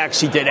to do X,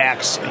 he did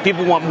X.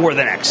 People want more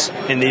than X,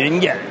 and they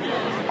didn't get it.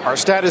 Our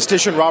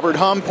statistician, Robert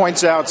Hum,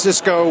 points out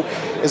Cisco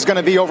is going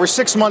to be over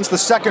 6 months the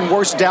second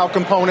worst Dow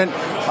component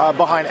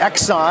behind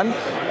Exxon.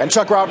 And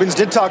Chuck Robbins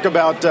did talk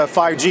about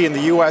 5G in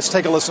the U.S.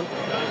 Take a listen.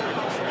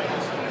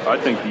 I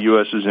think the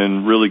U.S. is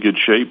in really good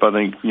shape. I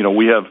think,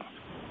 we have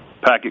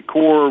packet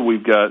core,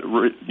 we've got,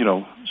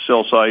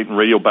 cell site and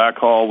radio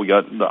backhaul, we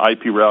got the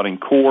IP routing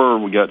core,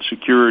 we got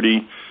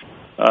security,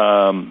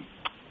 and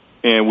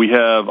we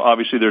have,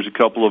 obviously, there's a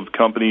couple of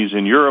companies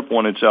in Europe,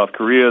 one in South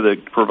Korea,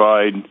 that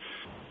provide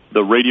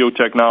the radio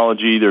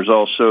technology. There's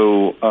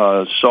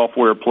also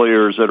software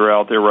players that are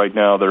out there right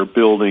now that are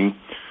building,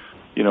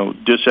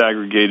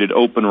 disaggregated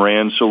open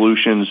RAN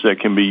solutions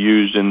that can be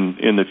used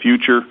in the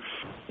future.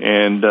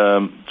 And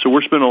so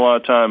we're spending a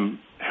lot of time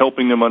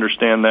helping them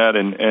understand that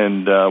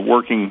and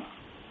working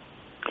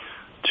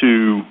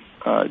to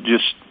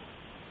just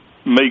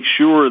make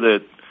sure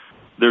that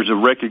there's a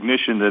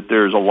recognition that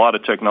there's a lot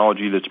of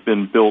technology that's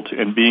been built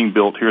and being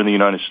built here in the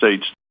United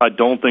States. I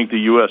don't think the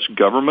U.S.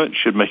 government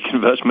should make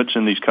investments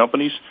in these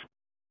companies.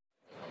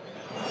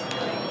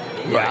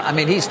 Yeah, I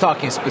mean, he's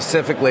talking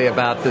specifically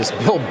about this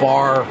Bill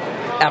Barr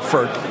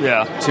effort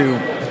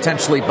to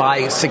potentially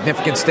buy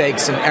significant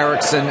stakes in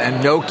Ericsson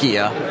and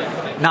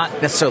Nokia.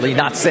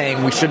 Not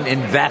saying we shouldn't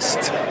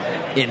invest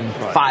in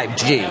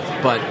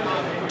 5G, but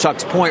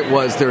Chuck's point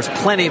was there's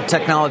plenty of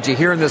technology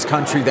here in this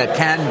country that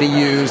can be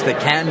used, that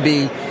can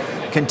be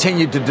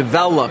continued to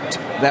develop,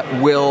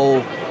 that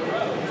will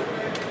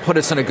put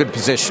us in a good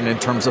position in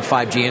terms of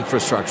 5G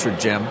infrastructure,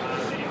 Jim.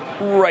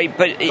 Right,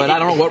 but I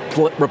don't know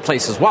what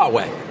replaces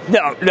Huawei.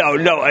 No,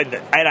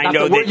 and I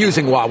know that we're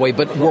using Huawei,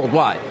 but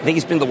worldwide. I think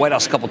he's been to the White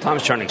House a couple of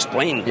times trying to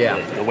explain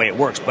the way it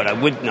works. But I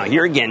would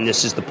here again.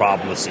 This is the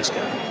problem with Cisco.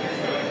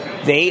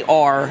 They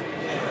are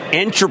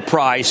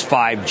enterprise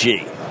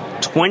 5G.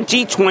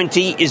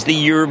 2020 is the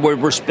year where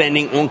we're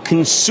spending on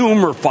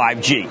consumer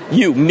 5G.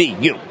 You, me,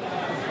 you.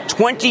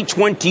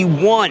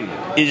 2021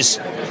 is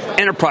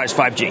enterprise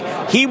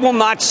 5G. He will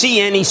not see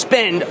any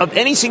spend of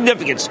any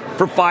significance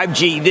for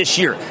 5G this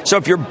year. So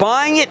if you're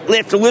buying it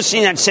after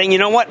listening and saying, you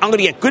know what, I'm going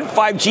to get good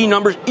 5G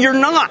numbers, you're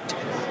not.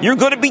 You're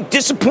going to be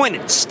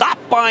disappointed. Stop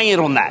buying it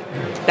on that.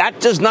 That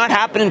does not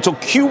happen until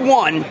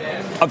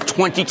Q1 of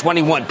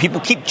 2021.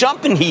 People keep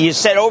jumping. He has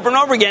said over and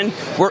over again,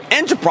 we're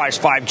enterprise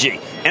 5G.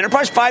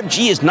 Enterprise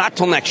 5G is not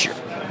till next year.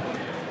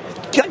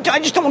 I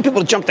just don't want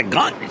people to jump the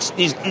gun.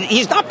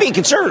 He's not being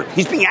conservative.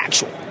 He's being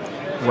actual.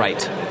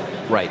 Right.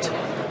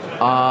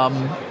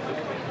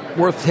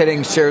 Worth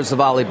hitting shares of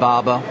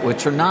Alibaba,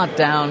 which are not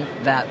down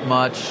that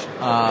much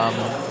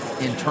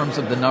in terms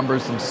of the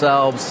numbers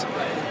themselves.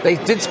 They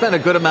did spend a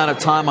good amount of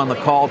time on the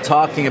call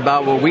talking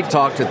about what we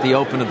talked at the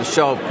open of the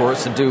show, of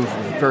course, and do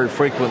very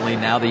frequently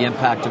now, the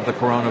impact of the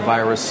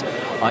coronavirus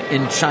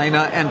in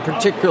China, and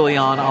particularly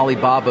on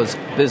Alibaba's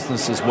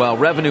business as well.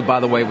 Revenue,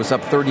 by the way, was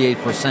up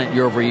 38%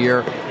 year over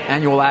year.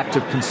 Annual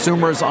active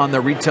consumers on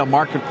the retail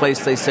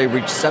marketplace, they say,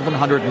 reached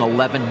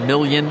 711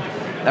 million.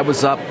 That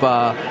was up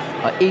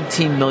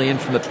 18 million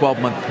from the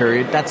 12-month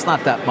period. That's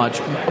not that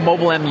much.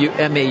 Mobile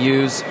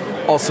MAUs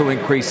also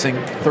increasing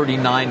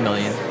 39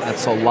 million.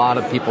 That's a lot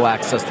of people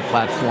access the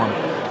platform.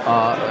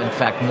 In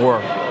fact,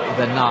 more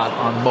than not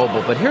on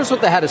mobile. But here's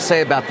what they had to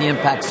say about the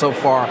impact so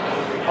far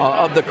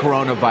of the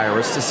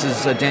coronavirus. This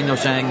is Daniel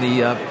Zhang,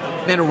 the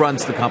man who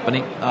runs the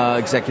company,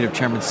 executive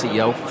chairman,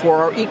 CEO.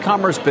 For our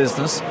e-commerce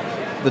business,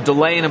 the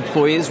delay in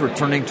employees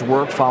returning to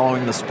work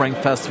following the Spring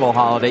Festival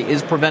holiday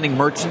is preventing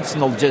merchants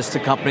and the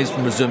logistic companies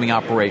from resuming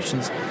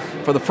operations.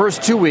 For the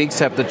first 2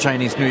 weeks after the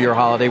Chinese New Year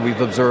holiday, we've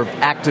observed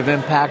active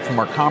impact from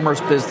our commerce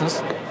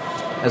business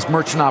as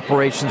merchant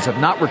operations have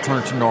not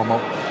returned to normal,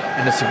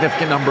 and a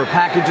significant number of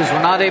packages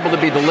were not able to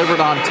be delivered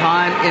on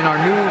time. In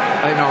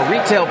our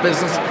retail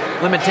business,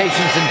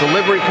 limitations in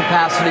delivery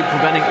capacity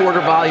preventing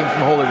order volume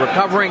from wholly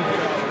recovering.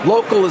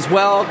 Local as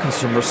well,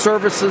 consumer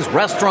services,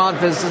 restaurant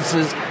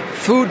businesses,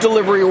 food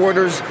delivery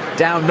orders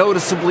down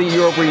noticeably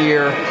year over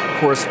year.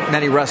 Of course,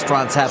 many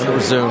restaurants haven't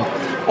resumed.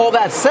 All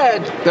that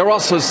said, they're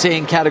also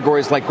seeing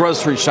categories like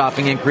grocery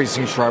shopping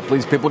increasing sharply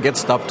as people get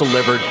stuff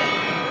delivered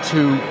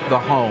to the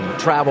home.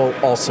 Travel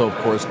also, of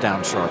course,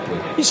 down sharply.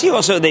 You see,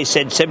 also, they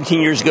said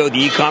 17 years ago, the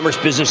e-commerce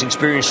business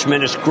experienced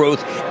tremendous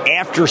growth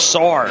after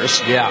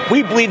SARS. Yeah.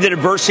 We believe that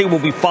adversity will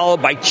be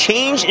followed by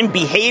change in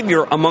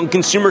behavior among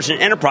consumers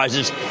and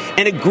enterprises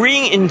and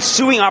agreeing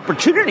ensuing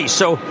opportunities.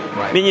 So,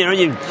 right. I mean,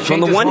 you on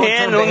the one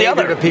hand and on the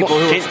other. To people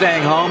who are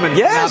staying home and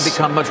yes. now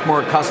become much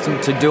more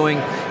accustomed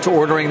to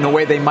ordering the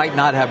way they might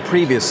not have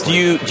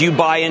previously. Do you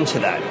buy into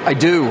that? I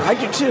do. I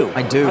do, too.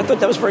 I do. I thought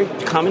that was very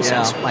common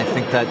sense. I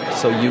think that,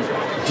 so you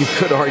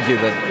could argue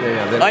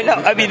that I know.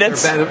 I mean,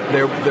 that's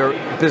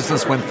their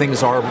business when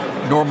things are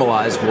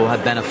normalized will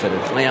have benefited.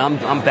 Yeah,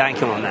 I'm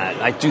banking on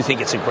that. I do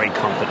think it's a great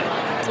company.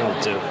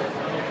 I do.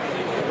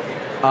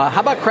 How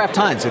about Kraft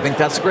Heinz? You think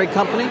that's a great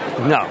company?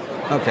 No.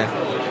 Okay.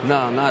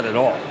 No, not at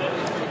all.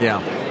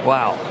 Yeah.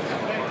 Wow.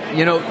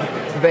 You know,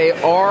 they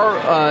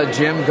are,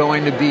 Jim,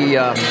 going to be.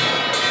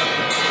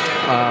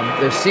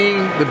 They're seeing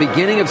the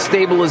beginning of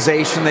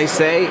stabilization, they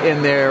say,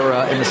 in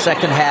the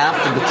second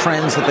half of the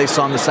trends that they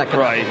saw in the second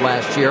half of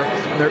last year,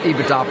 and their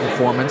EBITDA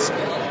performance.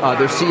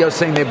 Their CEO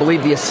saying they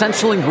believe the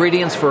essential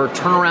ingredients for a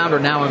turnaround are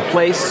now in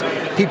place.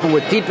 People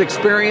with deep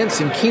experience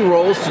in key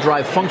roles to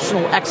drive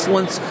functional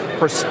excellence,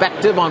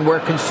 perspective on where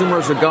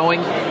consumers are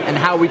going, and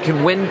how we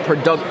can win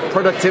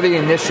productivity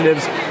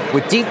initiatives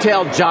with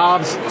detailed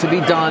jobs to be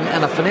done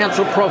and a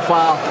financial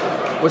profile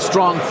with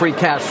strong free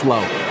cash flow.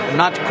 I'm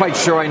not quite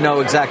sure I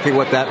know exactly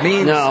what that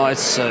means. No,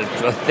 it's.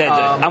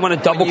 I want to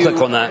double click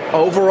on that.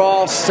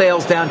 Overall,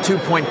 sales down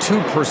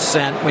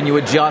 2.2% when you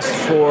adjust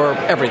for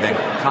everything,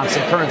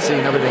 constant currency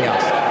and everything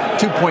else.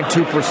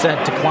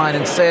 2.2% decline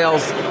in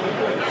sales.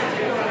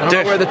 I don't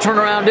know where the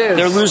turnaround is.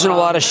 They're losing a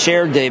lot of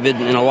share, David,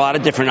 in a lot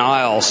of different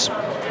aisles.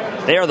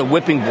 They are the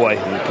whipping boy.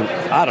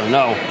 I don't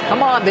know.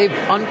 Come on, they've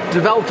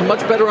developed a much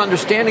better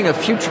understanding of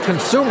future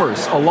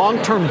consumers, a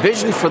long-term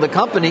vision for the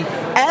company,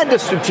 and a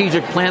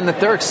strategic plan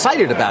that they're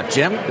excited about,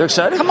 Jim. They're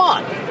excited? Come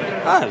on.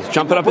 It's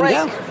jumping up and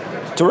down.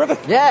 Terrific.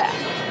 Yeah.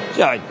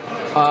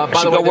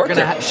 By the way, they're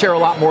going to share a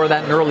lot more of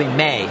that in early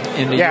May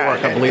in New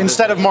York, I believe.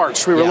 Instead of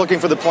March. We were looking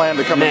for the plan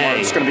to come in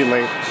March. It's going to be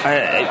late.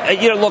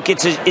 Look,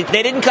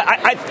 they didn't cut.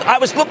 I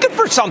was looking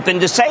for something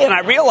to say, and I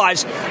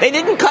realized they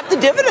didn't cut the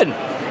dividend.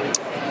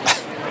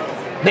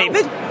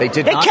 David, they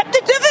did not. They kept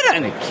the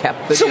dividend. They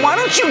kept the so dividend. Why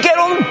don't you get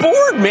on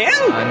board,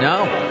 man? I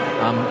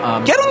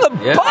know. Get on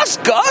the bus,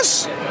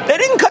 Gus. They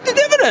didn't cut the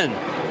dividend.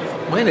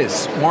 When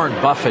is Warren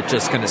Buffett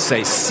just going to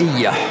say,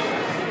 see ya?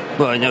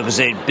 Well, no, because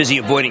they're busy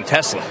avoiding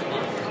Tesla.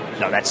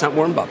 No, that's not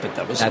Warren Buffett.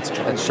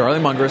 That's Charlie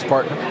Munger's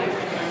partner.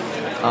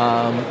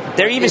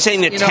 They're even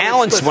saying that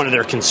talent's one of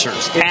their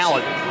concerns.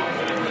 Talent.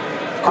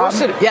 Of course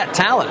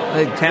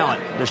talent.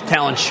 Talent. There's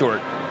talent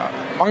short.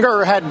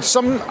 Munger had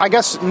some, I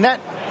guess,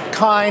 net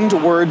kind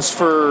words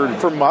for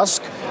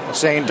Musk,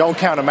 saying don't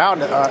count him out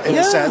in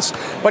a sense.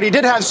 But he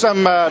did have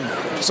some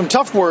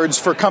tough words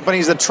for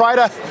companies that try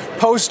to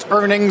post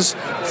earnings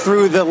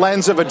through the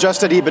lens of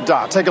adjusted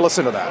EBITDA. Take a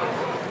listen to that.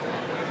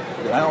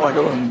 I don't like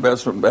it when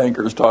investment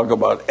bankers talk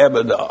about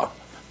EBITDA,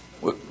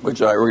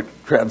 which I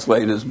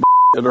translate as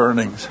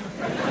earnings.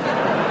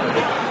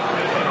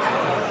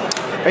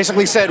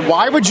 Basically said,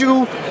 why would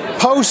you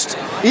post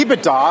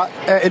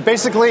EBITDA? It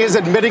basically is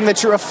admitting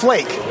that you're a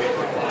flake.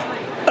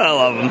 I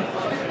love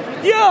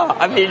him. Yeah,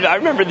 I mean, I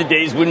remember the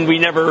days when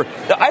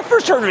I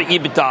first heard of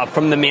EBITDA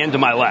from the man to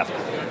my left.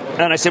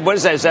 And I said, what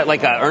is that? Is that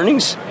like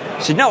earnings?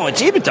 He said, no,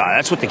 it's EBITDA.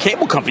 That's what the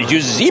cable companies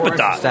use is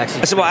EBITDA. I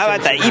said, well, how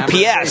about the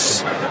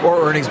EPS?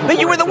 Or earnings before. But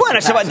you were the one. I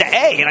said, well, the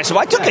A. And I said,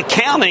 well, I took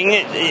accounting.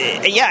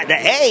 The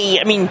A.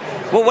 I mean,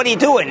 well, what are you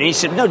doing? And he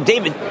said, no,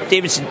 David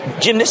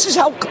said, Jim, this is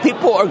how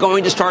people are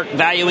going to start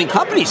valuing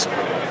companies.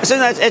 I said,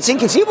 that's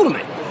inconceivable to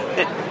me.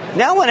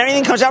 Now when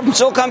anything comes out from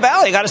Silicon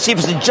Valley, you got to see if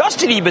it's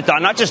adjusted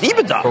EBITDA, not just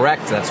EBITDA.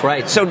 Correct, that's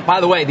right. So,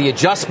 by the way, the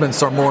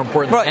adjustments are more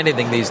important than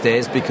anything these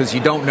days because you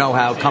don't know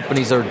how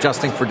companies are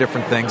adjusting for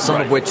different things, some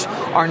of which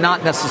are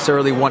not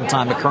necessarily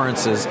one-time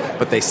occurrences,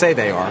 but they say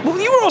they are. Well,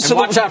 you were also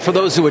watch out for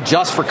those who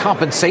adjust for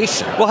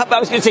compensation. Well, I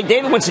was going to say,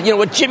 David once said, you know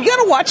what, Jim, you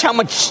got to watch how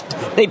much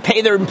they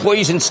pay their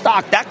employees in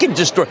stock. That can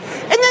destroy.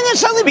 And then that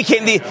suddenly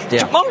became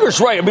Munger's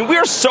right. I mean, we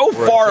are so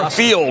far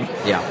afield.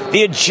 Yeah.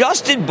 The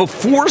adjusted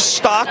before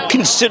stock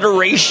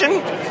consideration.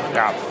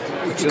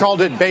 You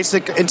called it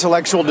basic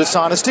intellectual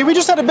dishonesty. We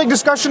just had a big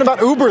discussion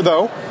about Uber,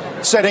 though,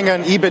 setting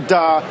an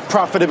EBITDA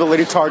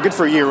profitability target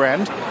for year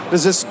end.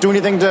 Does this do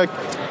anything to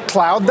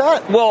cloud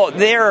that? Well,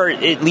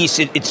 at least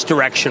it's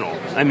directional.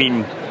 I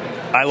mean,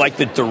 I like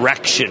the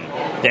direction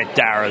that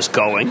Dara's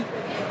going.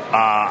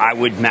 I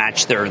would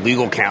match their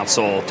legal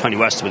counsel, Tony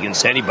West,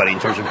 against anybody in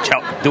terms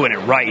of doing it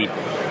right.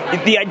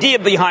 The idea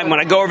behind when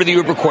I go over the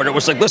Uber quarter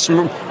was like,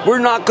 listen, we're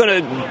not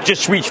going to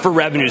just reach for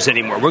revenues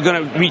anymore. We're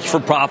going to reach for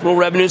profitable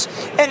revenues.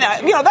 And,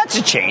 that's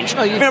a change.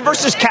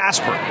 Versus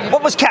Casper.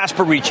 What was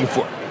Casper reaching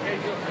for?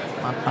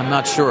 I'm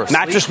not sure.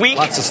 Mattress Week?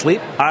 Lots of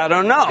sleep? I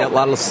don't know. Yeah, a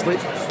lot of sleep.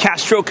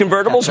 Castro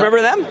convertibles,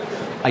 remember them?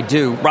 I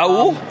do.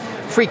 Raul?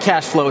 Free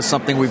cash flow is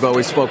something we've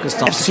always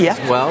focused on FCF?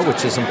 as well,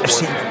 which is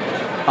important. FCF.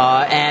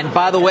 And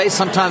by the way,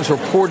 sometimes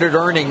reported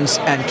earnings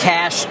and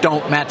cash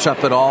don't match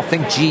up at all.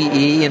 Think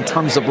GE in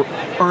terms of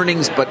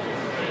earnings, but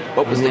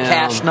what was the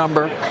cash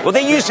number? Well,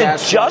 they used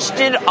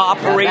adjusted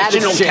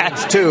operational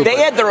cash too. They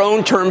had their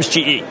own terms,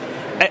 GE.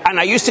 And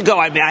I used to go,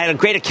 I had a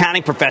great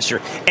accounting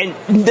professor, and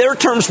their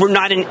terms were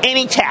not in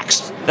any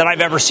text that I've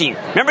ever seen.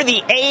 Remember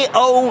the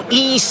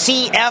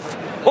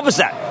AOECF? What was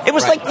that? It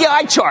was like the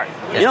eye chart.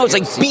 It was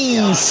like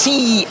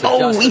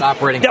BCOE.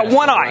 Now,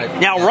 one eye.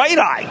 Now, right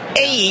eye.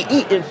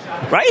 AE.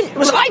 Right? It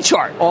was an eye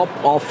chart.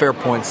 All fair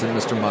points that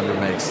Mr. Munger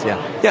makes.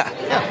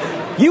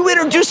 Yeah. You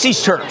introduced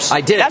these terms. I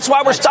did. That's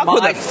why we're stuck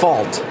with them. It's my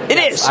fault. It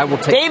is. I will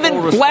take David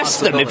full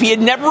blessed them. If he had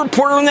never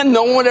reported on them,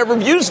 no one would ever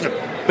used them.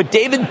 But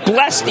David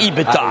blessed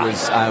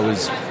EBITDA. I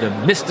was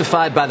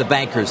mystified by the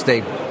bankers.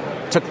 They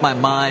took my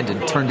mind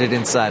and turned it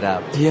inside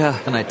out. Yeah.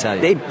 Can I tell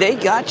you? They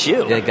got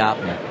you. They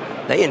got me.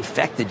 They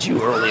infected you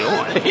early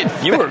on.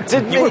 You were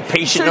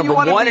patient number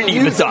one in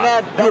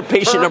EBITDA. You were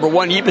patient number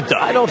one EBITDA.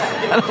 I don't.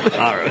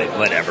 All right,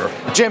 whatever.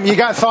 Jim, you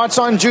got thoughts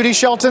on Judy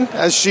Shelton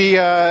as she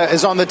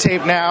is on the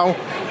tape now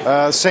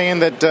saying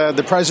that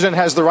the president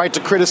has the right to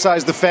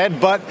criticize the Fed,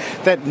 but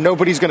that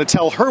nobody's going to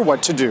tell her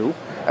what to do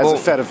as a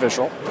Fed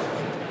official?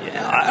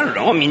 Yeah, I don't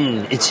know. I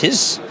mean,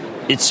 it's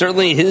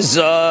certainly his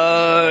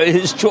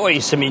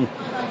choice. I mean,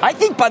 I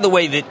think, by the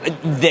way,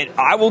 that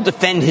I will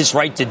defend his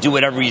right to do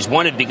whatever he's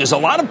wanted because a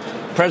lot of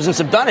presidents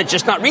have done it,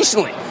 just not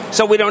recently.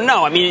 So we don't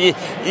know. I mean,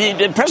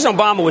 President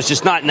Obama was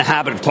just not in the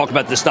habit of talking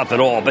about this stuff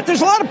at all. But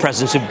there's a lot of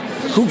presidents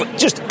who've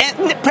just...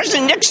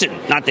 President Nixon,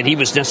 not that he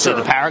was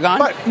necessarily the paragon.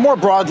 But more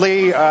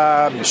broadly,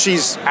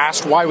 she's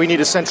asked why we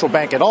need a central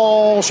bank at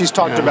all. She's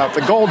talked about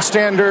the gold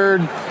standard.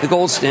 The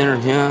gold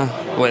standard,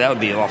 yeah. Boy, that would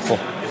be awful.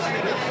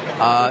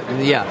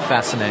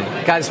 Fascinating.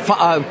 Guys,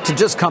 to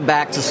just come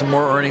back to some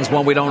more earnings,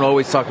 one we don't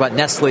always talk about,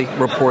 Nestle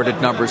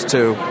reported numbers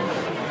too.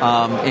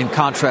 In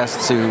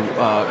contrast to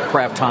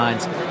Kraft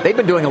Heinz. They've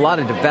been doing a lot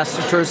of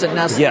divestitures at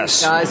Nestle,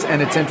 guys,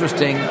 and it's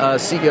interesting.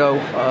 CEO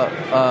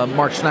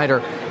Mark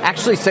Schneider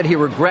actually said he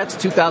regrets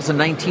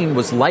 2019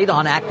 was light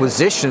on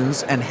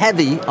acquisitions and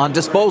heavy on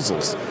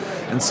disposals.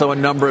 And so a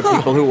number of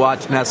people who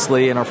watch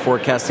Nestle and are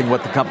forecasting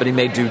what the company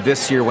may do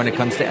this year when it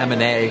comes to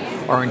M&A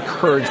are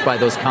encouraged by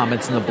those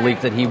comments and the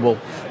belief that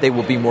they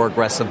will be more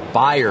aggressive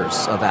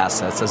buyers of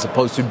assets as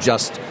opposed to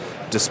just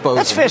disposing.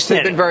 That's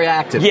fascinating. They've been very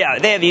active. Yeah,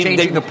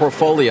 changing the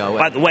portfolio.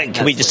 By the way,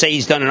 can we just say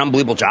he's done an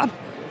unbelievable job?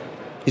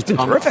 He's been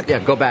terrific. Yeah,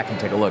 go back and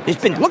take a look.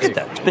 Look at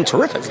that. It's been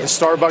terrific. The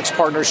Starbucks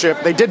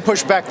partnership. They did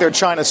push back their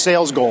China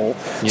sales goal,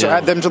 so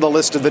add them to the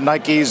list of the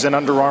Nikes and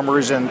Under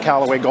Armours and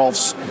Callaway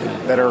Golfs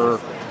that are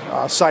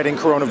citing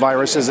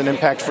coronavirus as an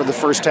impact for the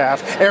first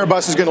half.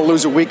 Airbus is going to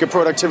lose a week of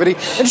productivity.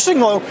 Interesting,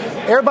 though,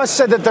 Airbus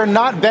said that they're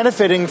not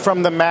benefiting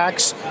from the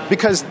MAX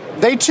because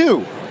they,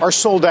 too, are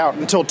sold out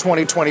until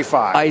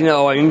 2025. I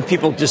know. I mean,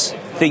 people just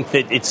think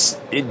that it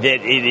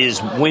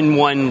is win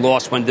one,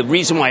 loss one. The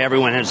reason why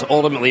everyone has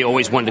ultimately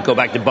always wanted to go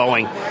back to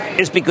Boeing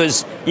is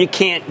because you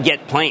can't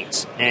get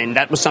planes. And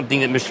that was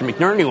something that Mr.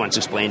 McNerney once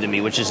explained to me,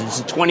 which is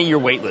it's a 20-year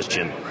wait list,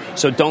 Jim.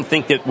 So don't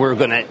think that we're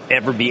going to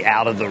ever be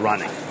out of the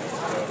running.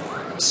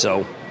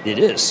 So it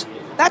is.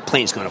 That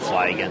plane's going to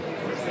fly again.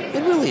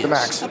 It really is. The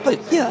MAX.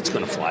 It's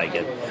going to fly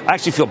again. I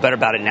actually feel better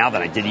about it now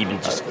than I did even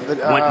just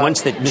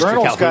once that Mr.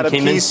 Journal's Calhoun got a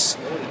came piece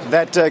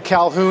that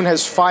Calhoun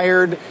has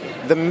fired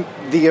the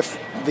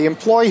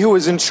employee who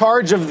was in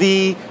charge of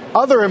the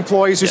other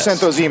employees who sent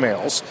those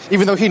emails,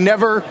 even though he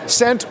never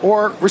sent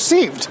or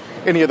received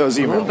any of those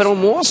emails. But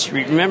on Wall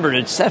Street, remember,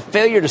 it's that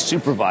failure to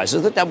supervise.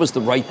 I thought that was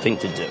the right thing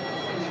to do.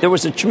 There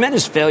was a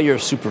tremendous failure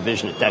of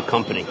supervision at that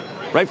company,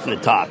 right from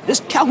the top. This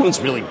Calhoun's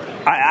really,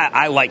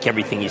 I like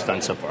everything he's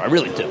done so far. I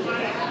really do.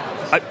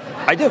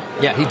 I do.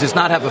 Yeah, he does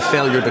not have a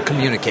failure to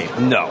communicate.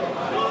 No.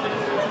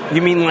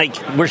 You mean like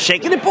we're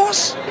shaking it,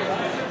 boss?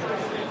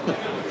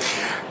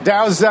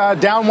 Dow's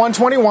down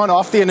 121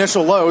 off the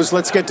initial lows.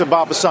 Let's get to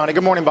Bob Pisani.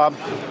 Good morning, Bob.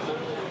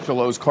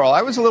 Lows, Carl.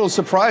 I was a little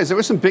surprised. There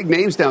were some big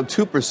names down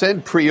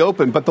 2%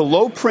 pre-open, but the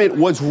low print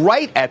was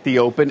right at the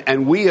open,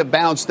 and we have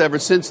bounced ever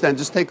since then.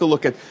 Just take a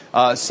look at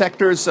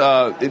sectors.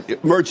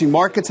 Emerging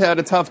markets had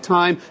a tough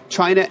time.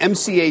 China,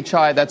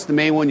 MCHI, that's the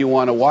main one you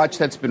want to watch.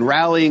 That's been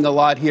rallying a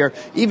lot here.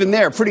 Even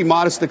there, pretty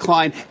modest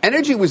decline.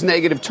 Energy was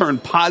negative,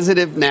 turned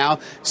positive now.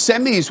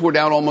 Semis were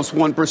down almost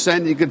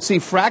 1%. You can see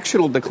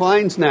fractional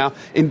declines now.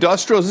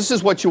 Industrials, this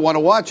is what you want to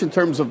watch in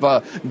terms of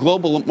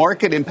global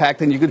market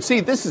impact, and you can see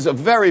this is a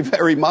very,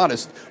 very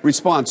modest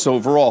response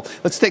overall.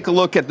 Let's take a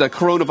look at the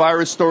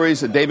coronavirus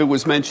stories that David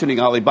was mentioning.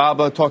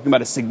 Alibaba talking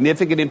about a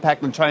significant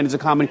impact on China's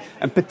economy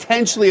and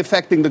potentially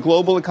affecting the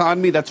global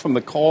economy. That's from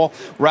the call.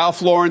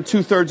 Ralph Lauren,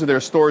 2/3 of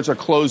their stores are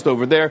closed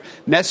over there.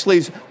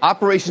 Nestle's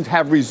operations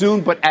have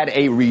resumed, but at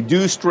a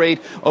reduced rate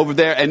over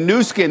there. And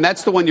Nu Skin,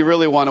 that's the one you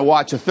really want to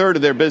watch. 1/3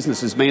 of their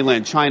business is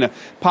mainland China.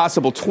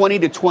 Possible 20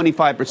 to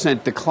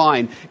 25%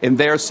 decline in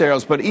their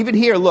sales. But even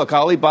here, look,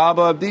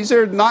 Alibaba, these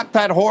are not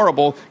that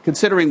horrible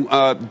considering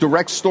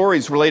direct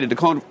stories related to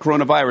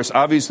coronavirus.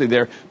 Obviously,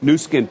 their Nu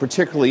Skin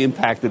particularly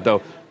impacted,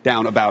 though,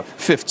 down about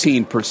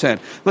 15%.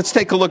 Let's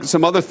take a look at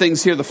some other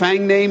things here. The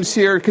FANG names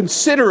here,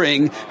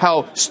 considering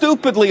how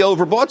stupidly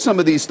overbought some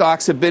of these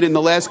stocks have been in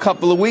the last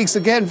couple of weeks.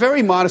 Again,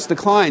 very modest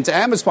declines.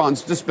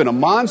 Amazon's just been a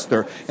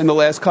monster in the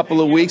last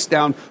couple of weeks,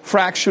 down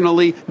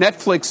fractionally.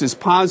 Netflix is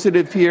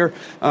positive here.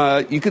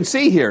 You can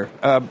see here,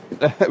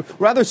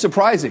 rather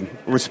surprising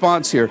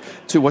response here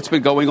to what's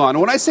been going on.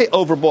 And when I say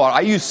overbought,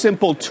 I use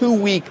simple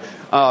 2-week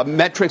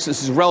metrics.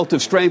 This is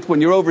relative strength.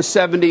 When you're over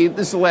 70,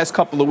 this is the last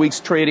couple of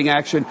weeks trading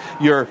action,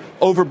 you're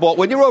overbought.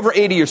 When you're over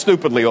 80, you're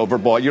stupidly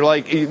overbought.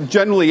 You're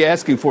generally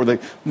asking for the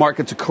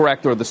market to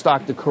correct or the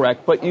stock to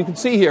correct. But you can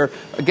see here,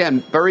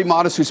 again, very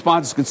modest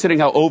responses considering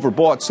how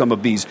overbought some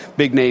of these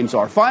big names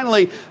are.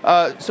 Finally,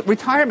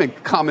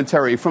 retirement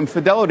commentary from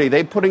Fidelity.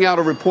 They're putting out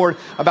a report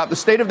about the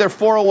state of their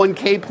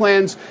 401k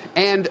plans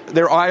and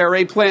their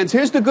IRA plans.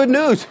 Here's the good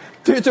news.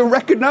 There's a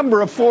record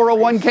number of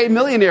 401k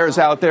millionaires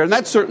out there, and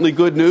that's certainly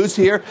good news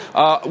here.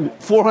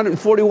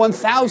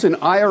 441,000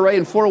 IRA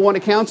and 401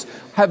 accounts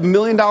have $1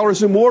 million or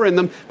more in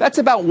them. That's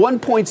about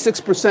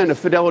 1.6% of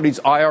Fidelity's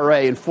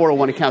IRA and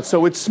 401 accounts.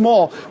 So it's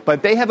small,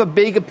 but they have a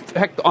big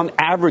effect on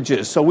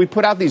averages. So we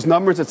put out these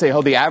numbers that say,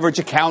 the average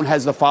account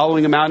has the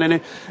following amount in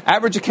it.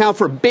 Average account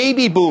for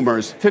baby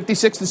boomers,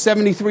 56 to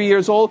 73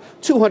 years old,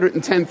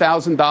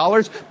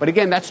 $210,000. But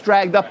again, that's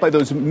dragged up by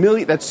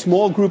that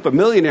small group of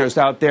millionaires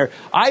out there.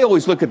 I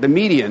always look at the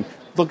median.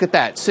 Look at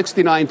that,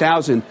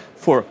 69,000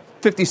 for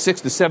 56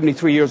 to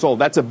 73 years old.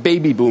 That's a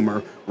baby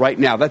boomer right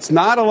now. That's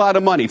not a lot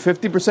of money.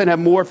 50% have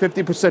more,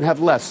 50% have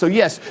less. So,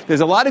 yes,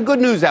 there's a lot of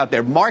good news out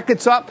there.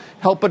 Markets up,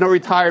 helping our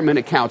retirement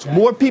accounts.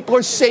 More people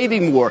are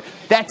saving more.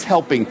 That's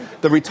helping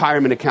the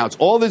retirement accounts.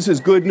 All this is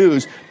good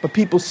news, but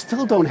people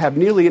still don't have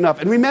nearly enough.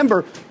 And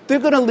remember, they're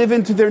going to live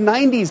into their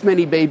 90s,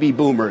 many baby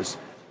boomers.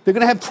 They're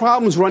going to have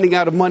problems running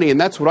out of money, and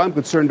that's what I'm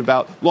concerned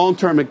about long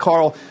term. And,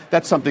 Carl,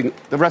 that's something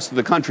the rest of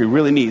the country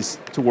really needs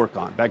to work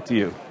on. Back to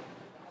you.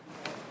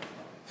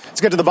 Let's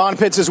get to the bond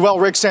pits as well.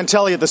 Rick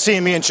Santelli at the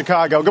CME in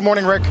Chicago. Good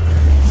morning, Rick.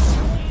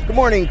 Good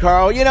morning,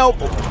 Carl.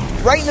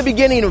 Right in the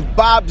beginning of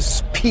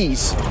Bob's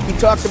piece, he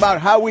talked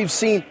about how we've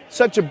seen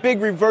such a big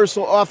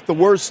reversal off the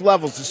worst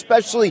levels,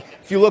 especially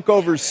if you look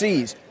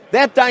overseas.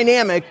 That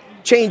dynamic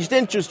changed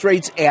interest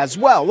rates as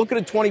well. Look at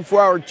a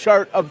 24-hour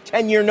chart of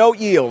 10-year note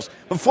yields.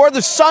 Before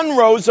the sun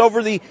rose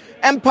over the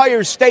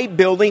Empire State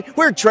Building,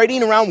 we were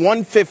trading around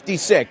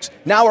 156.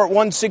 Now we're at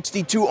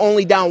 162,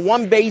 only down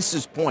 1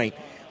 basis point.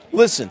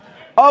 Listen,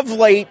 of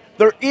late,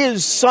 there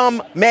is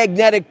some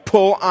magnetic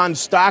pull on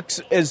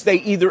stocks as they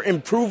either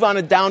improve on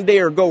a down day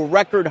or go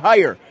record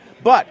higher.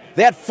 But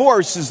that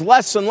force is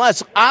less and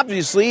less,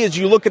 obviously, as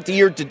you look at the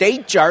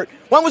year-to-date chart.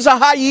 When was a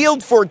high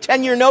yield for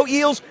 10-year note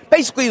yields?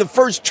 Basically the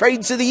first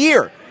trades of the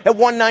year at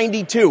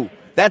 192.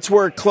 That's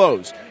where it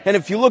closed. And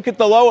if you look at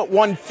the low at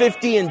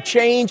 150 and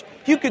change,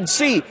 you can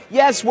see,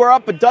 yes, we're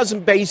up a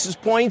dozen basis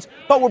points,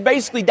 but we're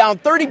basically down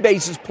 30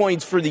 basis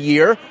points for the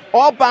year.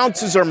 All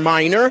bounces are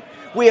minor.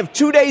 We have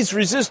 2 days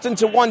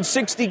resistance at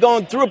 160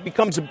 going through. It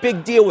becomes a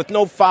big deal with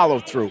no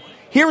follow-through.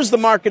 Here's the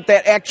market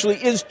that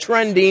actually is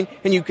trending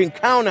and you can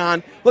count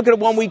on. Look at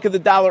 1 week of the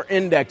dollar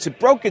index. It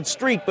broke its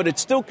streak, but it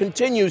still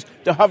continues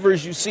to hover,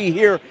 as you see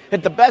here,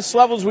 at the best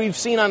levels we've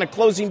seen on a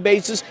closing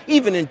basis,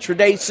 even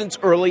intraday since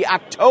early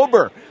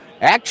October.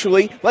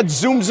 Actually, let's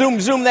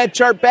zoom that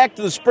chart back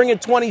to the spring of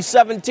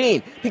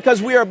 2017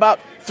 because we are about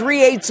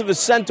 3/8 of a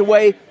cent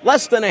away,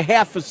 less than a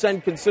half a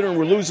cent considering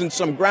we're losing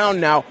some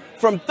ground now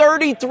from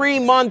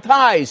 33-month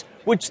highs,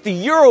 which the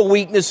euro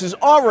weakness is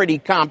already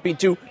comping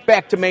to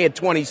back to May of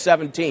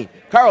 2017.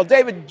 Carl,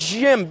 David,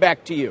 Jim,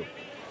 back to you.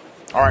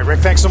 All right, Rick,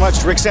 thanks so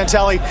much. Rick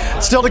Santelli.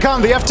 Still to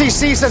come, the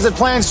FTC says it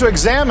plans to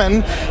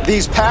examine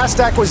these past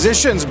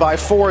acquisitions by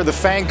 4 of the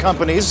FANG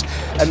companies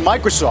and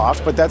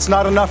Microsoft, but that's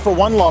not enough for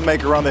one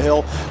lawmaker on the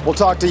Hill. We'll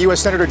talk to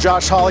U.S. Senator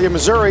Josh Hawley of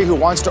Missouri, who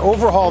wants to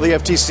overhaul the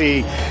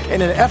FTC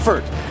in an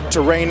effort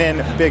to rein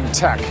in big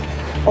tech.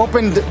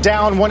 Opened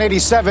down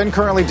 187,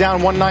 currently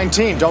down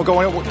 119. Don't go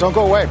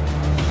away.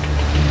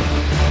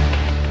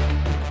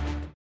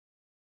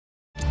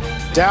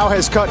 Dow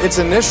has cut its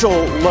initial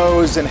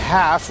lows in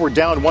half. We're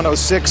down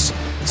 106.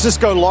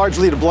 Cisco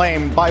largely to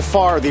blame, by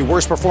far the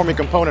worst performing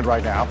component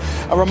right now.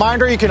 A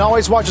reminder, you can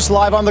always watch us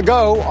live on the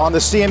go on the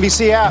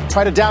CNBC app.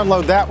 Try to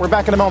download that. We're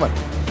back in a moment.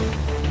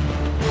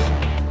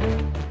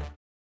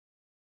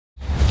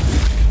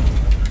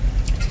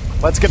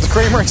 Let's get to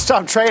Cramer and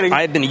stop trading.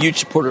 I have been a huge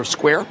supporter of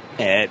Square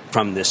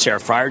from the Sarah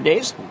Fryer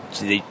days.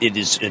 It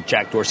is a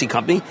Jack Dorsey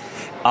company.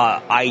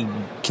 I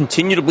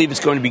continue to believe it's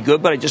going to be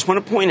good, but I just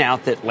want to point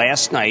out that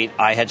last night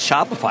I had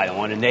Shopify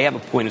on, and they have a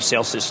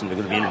point-of-sale system they're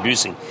going to be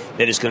introducing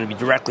that is going to be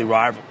directly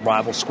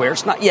rival Square.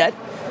 It's not yet.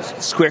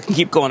 Square can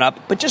keep going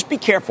up, but just be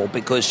careful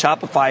because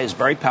Shopify is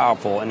very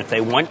powerful, and if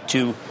they want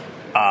to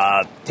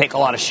take a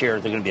lot of share,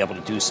 they're going to be able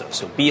to do so.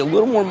 So be a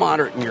little more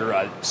moderate in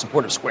your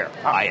support of Square.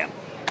 I am.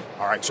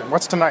 All right, Jim,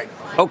 what's tonight?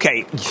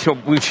 Okay,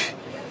 we've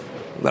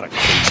got a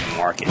crazy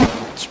market.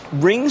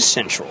 Ring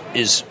Central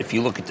is, if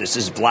you look at this,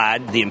 is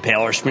Vlad, the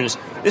Impaler.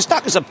 This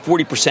stock is up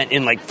 40%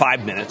 in like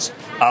 5 minutes,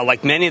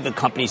 like many of the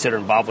companies that are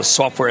involved with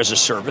software as a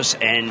service.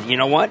 And you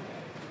know what?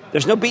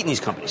 There's no beating these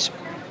companies.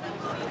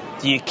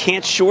 You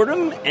can't short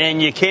them,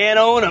 and you can't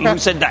own them. Who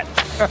said that?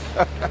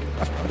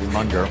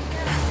 Munger.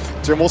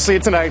 Jim, we'll see you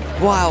tonight.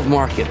 Wild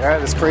market. Yeah,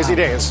 it's crazy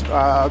days.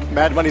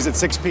 Mad Money's at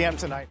 6 p.m.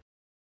 tonight.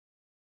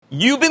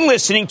 You've been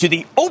listening to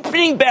the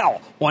opening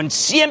bell on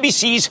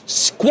CNBC's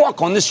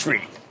Squawk on the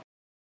Street.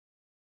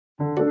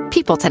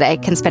 People today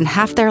can spend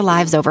half their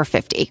lives over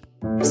 50.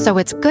 So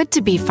it's good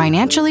to be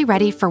financially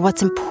ready for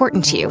what's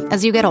important to you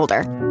as you get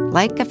older,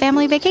 like a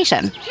family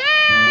vacation.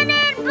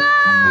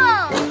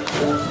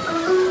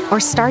 Or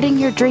starting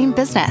your dream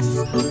business.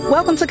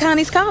 Welcome to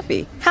Connie's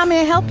Coffee. How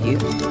may I help you?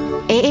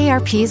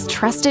 AARP's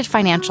trusted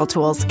financial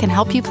tools can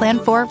help you plan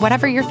for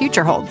whatever your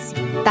future holds.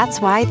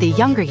 That's why the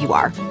younger you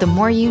are, the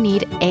more you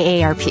need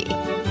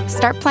AARP.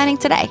 Start planning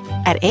today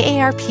at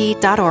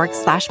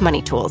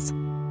aarp.org/moneytools.